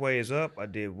Which Way Is Up. I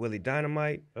did Willie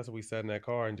Dynamite. That's what we sat in that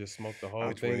car and just smoked the whole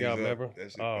Which thing Way out. Is Up? Remember?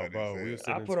 That shit Oh, funny bro, as we was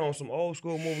hell. I sitting. put on some old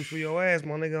school movies for your ass,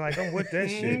 my nigga. Like, I'm with that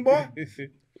shit. boy.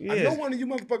 I know Yes. one of you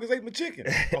motherfuckers ate my chicken.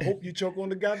 I hope you choke on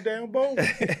the goddamn bone.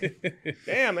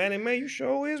 Damn, man, you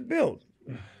sure is built.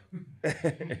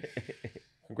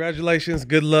 Congratulations,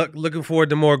 good luck. Looking forward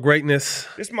to more greatness.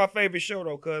 This is my favorite show,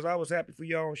 though, because I was happy for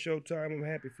y'all on Showtime. I'm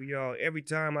happy for y'all. Every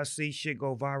time I see shit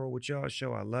go viral with y'all's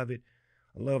show, I love it.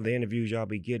 I love the interviews y'all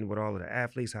be getting with all of the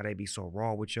athletes, how they be so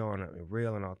raw with y'all and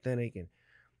real and authentic, and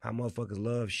how motherfuckers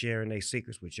love sharing their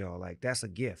secrets with y'all. Like, that's a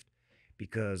gift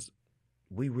because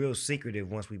we real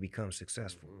secretive once we become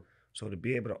successful. So to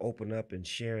be able to open up and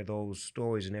share those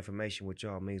stories and information with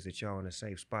y'all means that y'all in a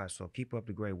safe spot. So keep up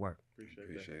the great work.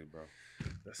 Appreciate it, bro.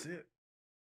 That's it.